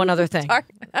only one other thing: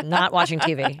 not watching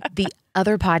TV." The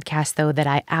other podcast, though, that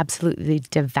I absolutely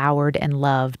devoured and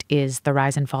loved is The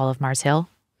Rise and Fall of Mars Hill.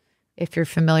 If you're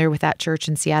familiar with that church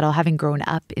in Seattle, having grown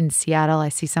up in Seattle, I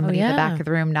see somebody in the back of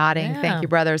the room nodding. Yeah. Thank you,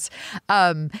 brothers.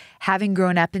 Having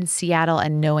grown up in Seattle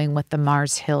and knowing what the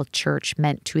Mars Hill Church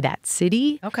meant to that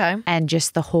city. Okay. And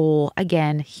just the whole,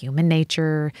 again, human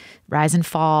nature, rise and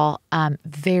fall,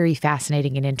 very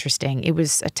fascinating and interesting. It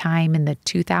was a time in the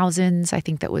 2000s, I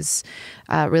think, that was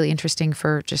really interesting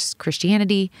for just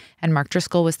Christianity. And Mark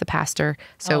Driscoll was the pastor.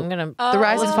 So the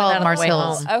rise and fall of Mars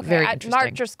Hill is very interesting.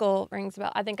 Mark Driscoll rings a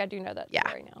bell. I think I do know that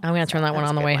story now. I'm going to turn that one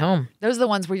on the way home. Those are the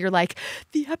ones where you're like,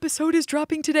 the episode is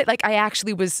dropping today. Like, I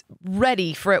actually was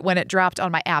ready for it when it dropped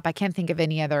on my app. I can't think of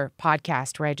any other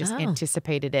podcast where I just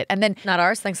anticipated it. And then Not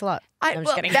ours. Thanks a lot. I'm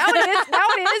just kidding. Now it is.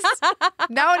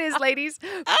 Now it is, ladies.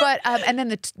 But and then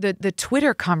the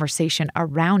Twitter conversation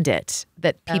around it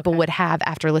that people would have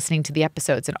after listening to the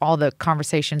episodes and all the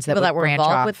conversations that People would that were branch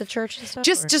involved off. with the church and stuff?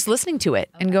 Just listening to it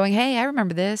and going, hey, I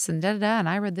remember this and da da da, and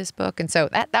I read this book, and so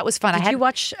that was fun. Did you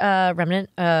watch Remnant,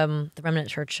 the Remnant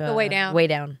Church? The Way Down. Way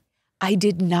Down. I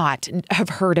did not have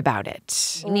heard about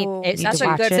it. You need, to that's a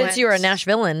watch good. it. Since you're a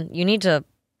Nashvillean, you need to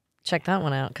check that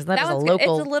one out because that is a local,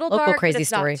 It's a little local dark, crazy but it's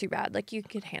story. not too bad. Like, you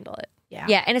could handle it.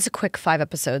 Yeah, and it's a quick 5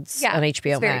 episodes on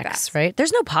HBO it's very Max, fast. right?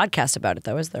 There's no podcast about it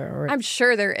though, is there? Or I'm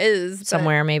sure there is but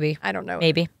somewhere, maybe. I don't know.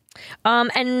 Maybe.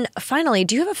 And finally,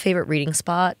 do you have a favorite reading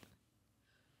spot?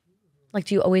 Like,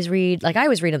 do you always read? Like, I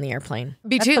always read on the airplane.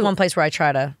 Me That's too. the one place where I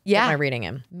try to get Yeah. my reading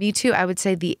in. Me too. I would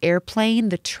say the airplane,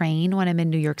 the train when I'm in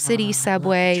New York City,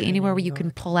 subway, anywhere where you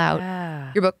can pull out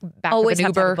your book back Always of an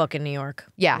have to have Uber. a book in New York.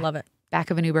 Yeah. Love it. Back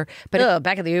of an Uber. But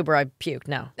Back of the Uber, I puke.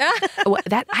 No.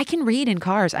 that I can read in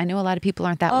cars. I know a lot of people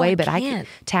aren't that way, but I can. can't.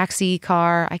 Taxi,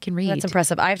 car, I can read. That's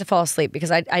impressive. I have to fall asleep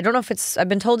because I don't know if it's, I've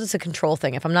been told it's a control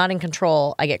thing. If I'm not in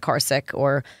control, I get car sick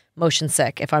or motion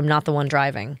sick if I'm not the one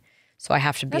driving. So I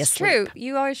have to be That's asleep. true.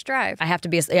 You always drive. I have to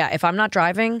be, if I'm not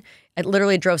driving, it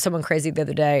literally drove someone crazy the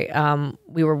other day.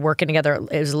 We were working together.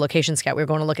 It was a location scout. We were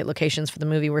going to look at locations for the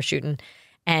movie we're shooting.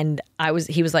 And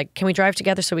he was like, can we drive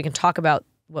together so we can talk about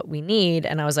what we need?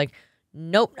 And I was like,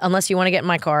 nope, unless you want to get in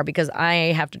my car because I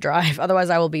have to drive.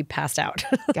 Otherwise I will be passed out.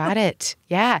 Got it.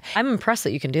 Yeah. I'm impressed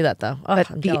that you can do that though. Oh,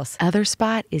 But I'm the jealous. other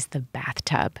spot is the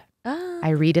bathtub. I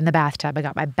read in the bathtub. I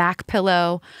got my back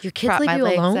pillow. Your kids prop leave my you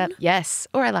legs alone? up. Yes.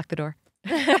 Or I lock the door.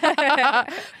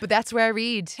 But that's where I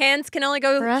read. Hands can only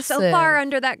go so Impressive. far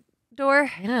under that door.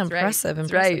 Yeah, impressive. That's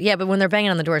Impressive. right. Yeah, but when they're banging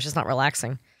on the door, it's just not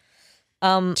relaxing.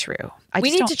 True.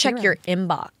 We need to check your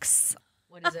inbox.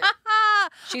 What is it?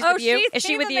 She's with you? Is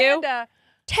she with you?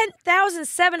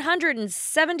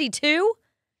 10,772?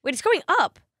 Wait, it's going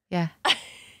up. Yeah.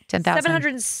 10,000.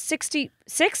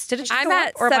 766? Did it just I'm go at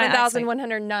up? Or am I at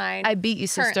 7,109. I beat you,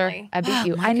 sister. Currently. I beat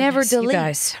you. my I never goodness, you delete.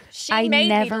 guys. She I made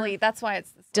never me delete. That's why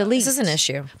it's delete. This is an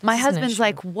issue. My This is an husband's issue.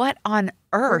 like, what on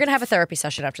earth? We're gonna have a therapy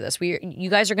session after this. You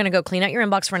guys are gonna go clean out your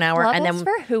inbox for an hour, Love and us then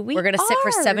for who we we're gonna sit for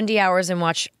are. 70 hours and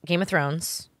watch Game of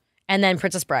Thrones, and then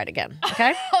Princess Bride again.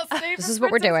 Okay, this is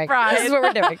what we're doing. This is what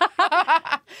we're doing.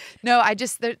 No, I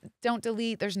just don't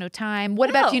delete. There's no time. What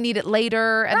about if No. you need it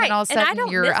later, and Right, then all of a and I sudden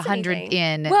don't you're miss 100 anything.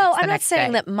 in? Well, it's the I'm not next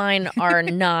saying day. that mine are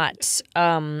not.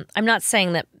 I'm not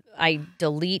saying that I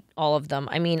delete all of them.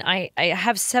 I mean, I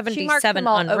have She 77 marks them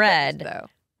all unread, opened, though.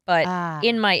 but Ah.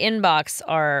 in my inbox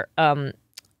are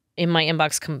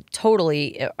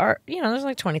totally are there's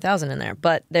like 20,000 in there,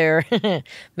 but they're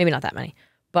maybe not that many.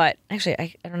 But actually,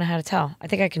 I don't know how to tell. I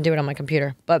think I can do it on my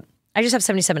computer, but I just have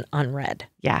 77 unread.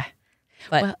 Yeah.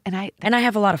 But Well, and I I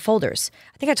have a lot of folders.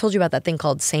 I think I told you about that thing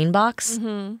called SaneBox.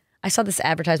 Mm-hmm. I saw this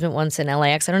advertisement once in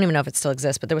LAX. I don't even know if it still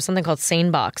exists, but there was something called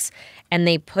SaneBox, and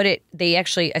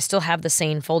I still have the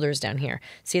Sane folders down here.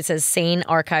 See, it says Sane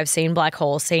Archive, Sane Black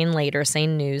Hole, Sane Later,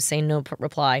 Sane News, Sane No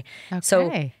Reply. So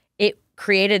Okay. it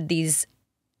created these,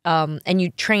 and you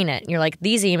train it. And you're like,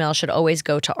 these emails should always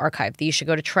go to archive. These should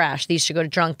go to trash. These should go to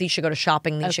junk. These should go to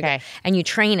shopping. These should go. Okay. And you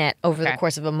train it over the Okay.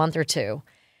 course of a month or two,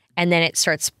 and then it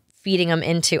starts feeding them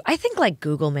into. I think like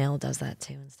Google Mail does that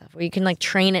too and stuff, where you can like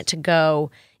train it to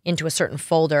go into a certain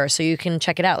folder so you can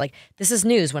check it out. Like, this is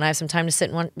news. When I have some time to sit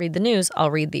and read the news,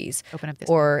 I'll read these. Open up this.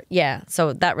 Or, yeah,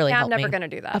 so that really helped me. I'm never going to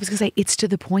do that. I was going to say, it's to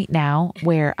the point now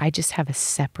where I just have a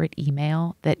separate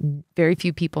email that very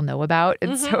few people know about.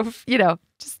 And so,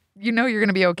 just you're going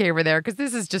to be okay over there because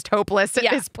this is just hopeless at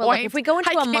this point. Well, look, if we go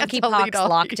into a monkeypox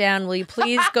lockdown, will you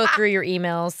please go through your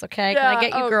emails, okay? Can I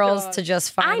get you girls to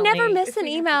just finally... I never miss an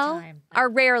email. I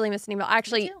rarely miss an email.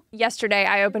 Actually, yesterday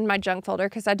I opened my junk folder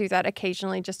because I do that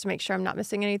occasionally just to make sure I'm not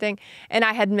missing anything. And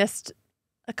I had missed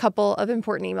a couple of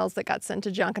important emails that got sent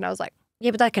to junk, and I was like... Yeah,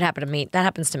 but that could happen to me. That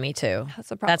happens to me too. That's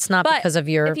a problem. That's not because of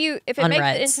your if it makes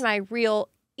it into my real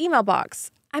email box,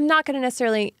 I'm not going to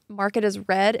necessarily mark it as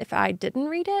read if I didn't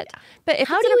read it. But if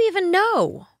how do you even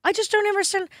know? I just don't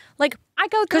understand. Like, I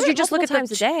go through you just look at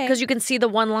times a day because you can see the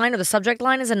one line or the subject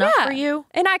line is enough for you,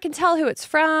 and I can tell who it's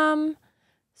from.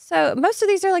 So most of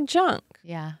these are like junk.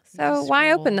 Yeah. So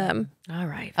why open them? All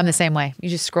right, I'm the same way. You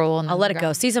just scroll and I'll let it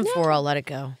go. Season 4, I'll let it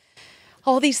go.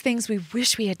 All these things we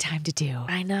wish we had time to do.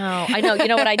 I know. You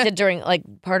know what I did during like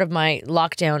part of my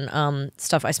lockdown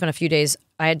stuff? I spent a few days.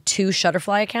 I had 2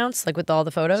 Shutterfly accounts, like with all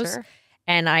the photos,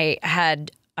 and I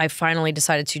finally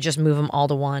decided to just move them all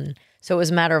to one. So it was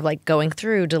a matter of like going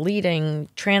through, deleting,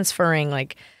 transferring,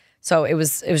 like. So it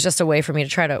was just a way for me to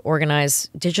try to organize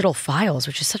digital files,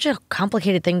 which is such a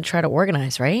complicated thing to try to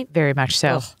organize, right? Very much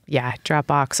so. Ugh. Yeah,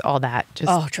 Dropbox, all that.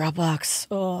 Dropbox.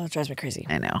 Oh, it drives me crazy.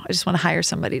 I know. I just want to hire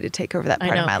somebody to take over that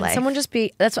part of my life. Someone just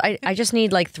be. That's. I just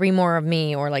need like 3 more of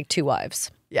me, or like 2 wives.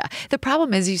 Yeah. The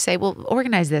problem is you say, well,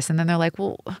 organize this. And then they're like,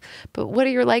 well, but what are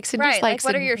your likes and dislikes?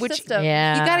 Like, what are your systems?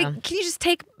 Yeah. Can you just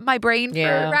take my brain for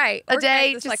a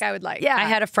day? Just like I would like. Yeah. I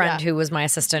had a friend who was my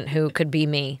assistant who could be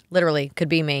me, literally could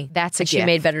be me. That's a She gift.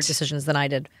 made better decisions than I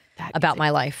did about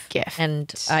my life. Gift.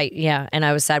 And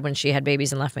I was sad when she had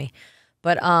babies and left me.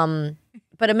 But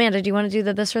Amanda, do you want to do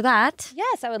the this or that?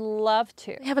 Yes, I would love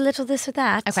to. We have a little this or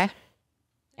that. Okay.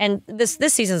 And this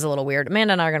season's a little weird.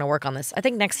 Amanda and I are going to work on this. I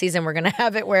think next season we're going to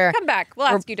have it where... Come back. We'll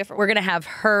ask you different. We're going to have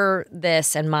her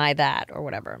this and my that or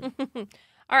whatever.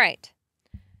 All right.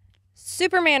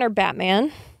 Superman or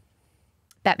Batman?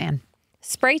 Batman.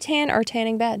 Spray tan or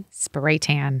tanning bed? Spray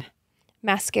tan.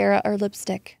 Mascara or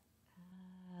lipstick?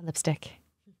 Lipstick.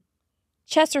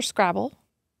 Chess or Scrabble?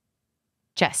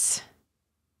 Chess.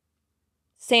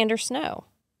 Sand or snow?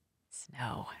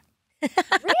 Snow.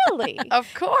 Really?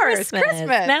 Of course. Christmas.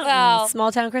 Mountains. Well-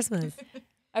 Small town Christmas.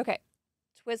 Okay.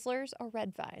 Twizzlers or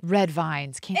Red Vine? Red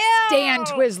vines. Can't stand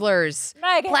Twizzlers.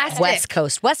 Plastic.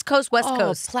 West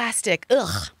Coast. Plastic.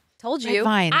 Ugh. Told Red you.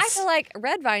 vines. I feel like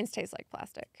Red Vines taste like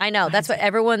plastic. I know. That's what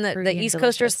everyone, the Fruity and East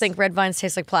Coasters delicious. think red vines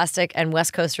taste like plastic and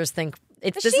West Coasters think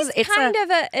But it's she's kind of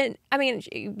I mean,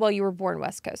 you were born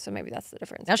West Coast, so maybe that's the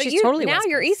difference. Now But she's totally now West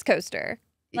you're Coast. East Coaster.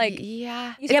 Like,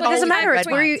 yeah. you Yeah, but it doesn't spend matter.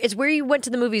 Red It's where you went to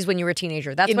the movies when you were a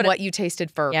teenager. That's In what you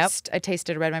tasted first. Yep. I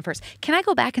tasted a red wine first. Can I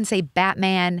go back and say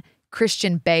Batman,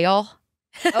 Christian Bale?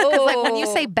 Oh, Like when you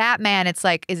say Batman, it's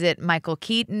like, is it Michael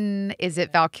Keaton? Is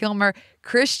it Val Kilmer?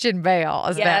 Christian Bale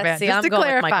is Batman. See, Just I'm to going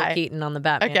clarify. with Michael Keaton on the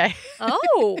Batman. Okay.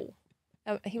 oh,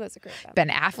 he was a great Batman.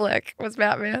 Ben Affleck was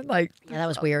Batman. Like Yeah, that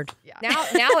was weird. Now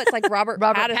it's like Robert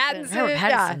Pattinson. Robert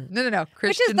Yeah. Pattinson. No. Which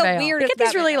Christian is the Bale. They weirdest. get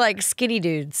these really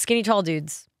Batman. like skinny tall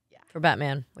dudes for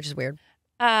Batman, which is weird.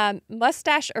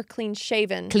 Mustache or clean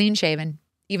shaven? Clean shaven,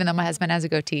 even though my husband has a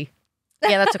goatee.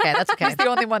 Yeah, that's okay. That's okay. He's the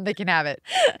only one that can have it.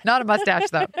 Not a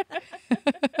mustache, though.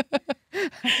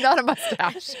 Not a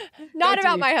mustache. Not Goatee.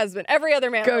 about my husband. Every other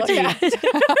man. Goatee.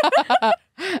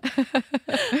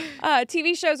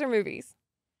 TV shows or movies?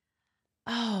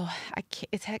 Oh, I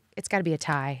can't. It's got to be a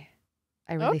tie.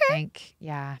 I really think.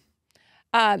 Yeah.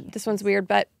 This one's weird,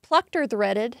 but plucked or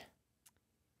threaded?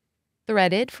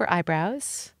 Threaded for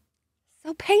eyebrows.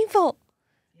 So painful.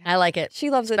 I like it.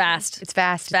 She loves it. Fast. It's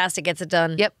fast. Fast. It gets it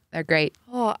done. Yep, they're great.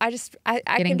 Oh, I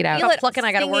Getting can it out. feel But it plucking,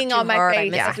 I gotta work stinging too on my hard. I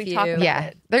face miss as a we talk few. about Yeah,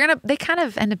 it. they kind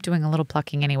of end up doing a little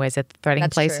plucking anyways at the threading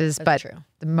That's true. places, That's but true.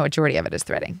 the majority of it is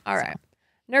threading. All right.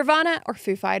 Nirvana or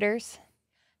Foo Fighters?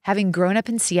 Having grown up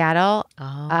in Seattle,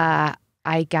 Oh.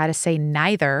 I gotta say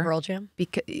neither. Pearl Jam.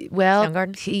 Because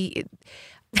Soundgarden?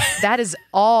 that is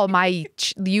all my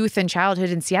youth and childhood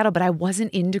in Seattle, but I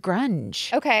wasn't into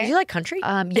grunge. Okay. Did you like country?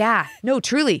 Yeah, no,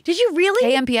 truly. Did you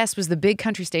really? KMPS was the big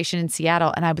country station in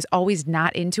Seattle, and I was always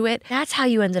not into it. That's how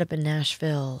you ended up in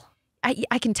Nashville.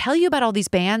 I can tell you about all these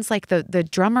bands. Like the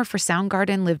drummer for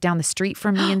Soundgarden lived down the street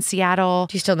from me in Seattle.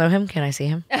 Do you still know him? Can I see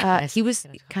him? He was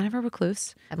kind of a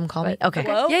recluse. Have him call me. Okay.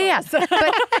 Yeah.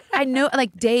 But I know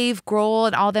like Dave Grohl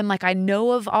and all them. Like I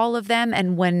know of all of them.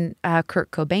 And when Kurt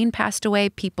Cobain passed away,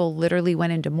 people literally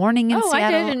went into mourning in Seattle.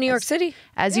 I did in New York City.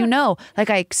 As you know,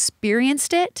 like I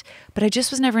experienced it, but I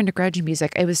just was never into grunge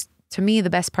music. It was. To me, the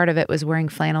best part of it was wearing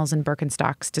flannels and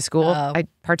Birkenstocks to school. I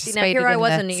participated here I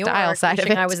was in in the New style York, side of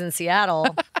it. I was in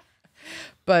Seattle.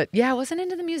 But yeah, I wasn't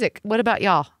into the music. What about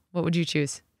y'all? What would you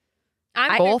choose?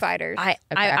 I'm Foo Fighters.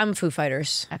 I'm Foo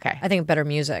Fighters. Okay. I think better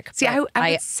music. See, I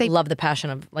would say love the passion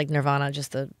of like Nirvana.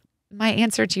 Just the my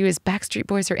answer to you is Backstreet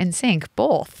Boys or NSYNC,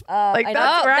 both. Like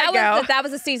that's where I go. That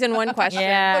was a season 1 question.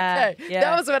 Yeah, Okay.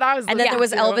 That was what I was. And then there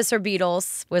was Elvis or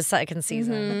Beatles was second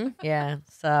season. Yeah.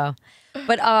 So,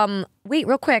 but wait,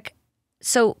 real quick.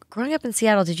 So growing up in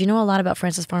Seattle, did you know a lot about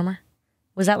Frances Farmer?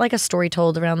 Was that like a story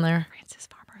told around there? Frances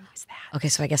Farmer, who is that? Okay,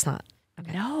 so I guess not.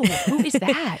 Okay. No, who is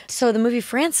that? So the movie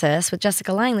Frances with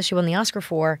Jessica Lange that she won the Oscar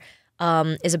for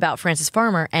is about Frances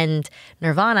Farmer, and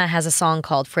Nirvana has a song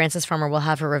called Frances Farmer Will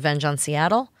Have Her Revenge on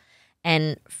Seattle.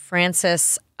 And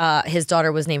Frances, his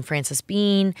daughter was named Frances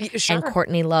Bean, and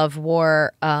Courtney Love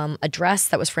wore a dress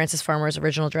that was Frances Farmer's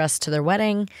original dress to their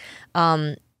wedding.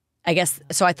 I guess,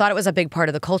 so I thought it was a big part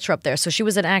of the culture up there. So she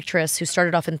was an actress who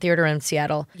started off in theater in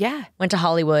Seattle. Yeah. Went to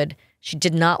Hollywood. She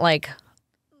did not like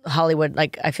Hollywood.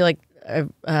 Like, I feel like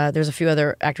there's a few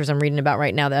other actors I'm reading about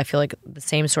right now that I feel like the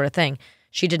same sort of thing.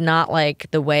 She did not like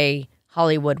the way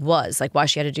Hollywood was, like why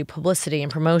she had to do publicity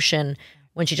and promotion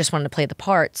when she just wanted to play the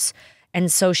parts.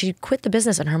 And so she quit the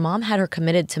business, and her mom had her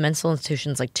committed to mental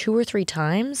institutions like 2 or 3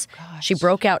 times. Gosh. She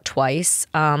broke out twice.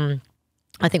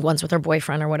 I think once with her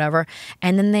boyfriend or whatever.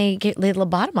 And then they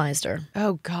lobotomized her.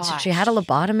 Oh, gosh. So she had a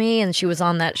lobotomy, and she was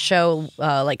on that show,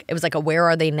 like it was like a Where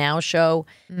Are They Now show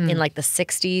in like the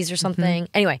 60s or something.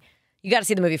 Anyway, you got to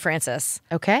see the movie Frances.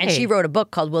 Okay. And she wrote a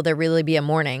book called Will There Really Be a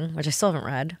Morning, which I still haven't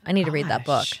read. I need to read that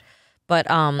book. But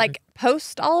like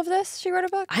post all of this, she wrote a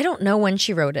book? I don't know when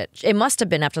she wrote it. It must have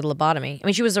been after the lobotomy. I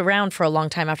mean, she was around for a long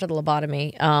time after the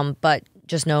lobotomy, but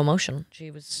just no emotion. She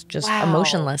was just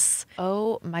emotionless.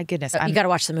 Oh my goodness. You got to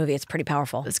watch the movie. It's pretty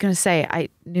powerful. I was going to say, I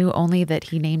knew only that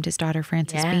he named his daughter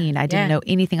Frances Bean. I didn't know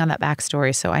anything on that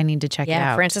backstory, so I need to check it out.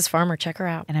 Yeah, Frances Farmer, check her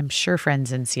out. And I'm sure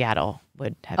friends in Seattle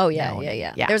would have known.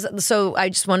 Yeah. So I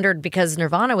just wondered, because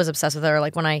Nirvana was obsessed with her.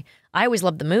 Like when I always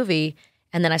loved the movie,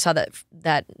 and then I saw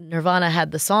that Nirvana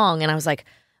had the song, and I was like,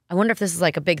 I wonder if this is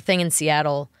like a big thing in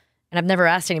Seattle. And I've never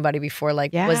asked anybody before,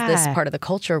 like, was this part of the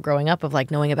culture of growing up of like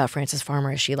knowing about Frances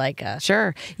Farmer? Is she like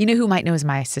Sure. You know who might know is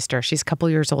my sister. She's a couple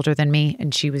years older than me,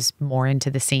 and she was more into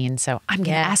the scene. So I'm going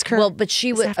to ask her. Well, but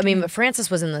she was, but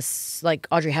Frances was in this like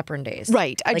Audrey Hepburn days.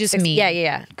 Right. I like just mean.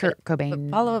 Yeah. Kurt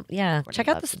Cobain. Check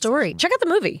out the story. Check out the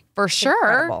movie. For sure.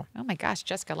 Incredible. Oh my gosh,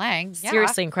 Jessica Lange.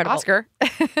 Seriously incredible. Oscar.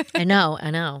 I know.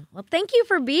 Well, thank you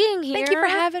for being here. Thank you for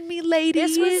having me,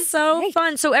 ladies. This was so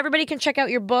fun. So everybody can check out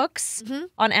your books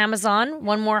on Amazon.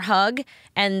 One More Hug,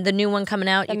 and the new one coming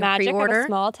out. The you can Magic pre-order. of a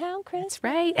Small Town Christmas. That's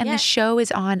right. And the show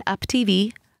is on Up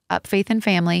TV, Up Faith and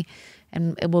Family,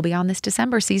 and it will be on this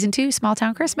December, season 2, Small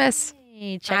Town Christmas.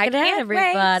 Hey, check it out,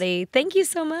 everybody. Thank you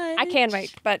so much. I can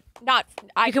wait, but not.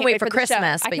 You can wait for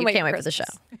Christmas, but you can't wait for the show.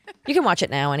 You can watch it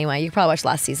now anyway. You can probably watch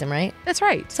last season, right? That's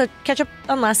right. So catch up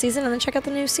on last season and then check out the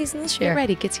new season this year. Get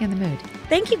ready. Gets you in the mood.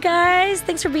 Thank you, guys.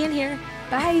 Thanks for being here.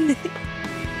 Bye.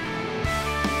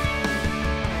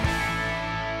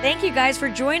 Thank you guys for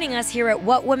joining us here at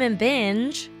What Women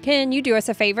Binge. Can you do us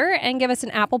a favor and give us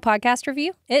an Apple Podcast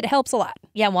review? It helps a lot.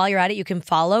 Yeah, and while you're at it, you can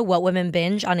follow What Women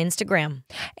Binge on Instagram.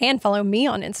 And follow me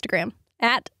on Instagram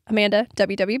at Amanda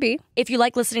WWB. If you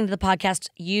like listening to the podcast,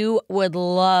 you would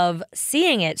love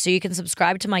seeing it. So you can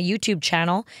subscribe to my YouTube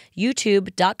channel,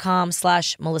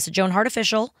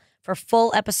 youtube.com/MelissaJoanHartOfficial for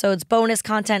full episodes, bonus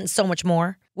content, and so much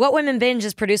more. What Women Binge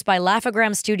is produced by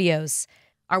Laugh-O-Gram Studios.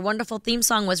 Our wonderful theme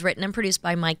song was written and produced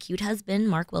by my cute husband,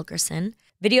 Mark Wilkerson.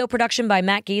 Video production by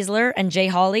Matt Giesler and Jay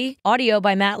Hawley. Audio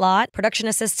by Matt Lott. Production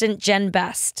assistant Jen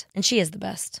Best. And she is the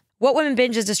best. What Women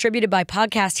Binge is distributed by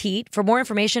Podcast Heat. For more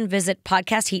information, visit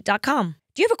podcastheat.com.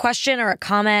 Do you have a question or a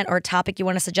comment or a topic you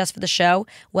want to suggest for the show?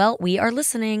 Well, we are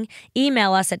listening.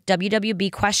 Email us at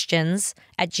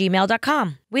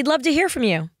wwbquestions@gmail.com. We'd love to hear from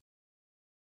you.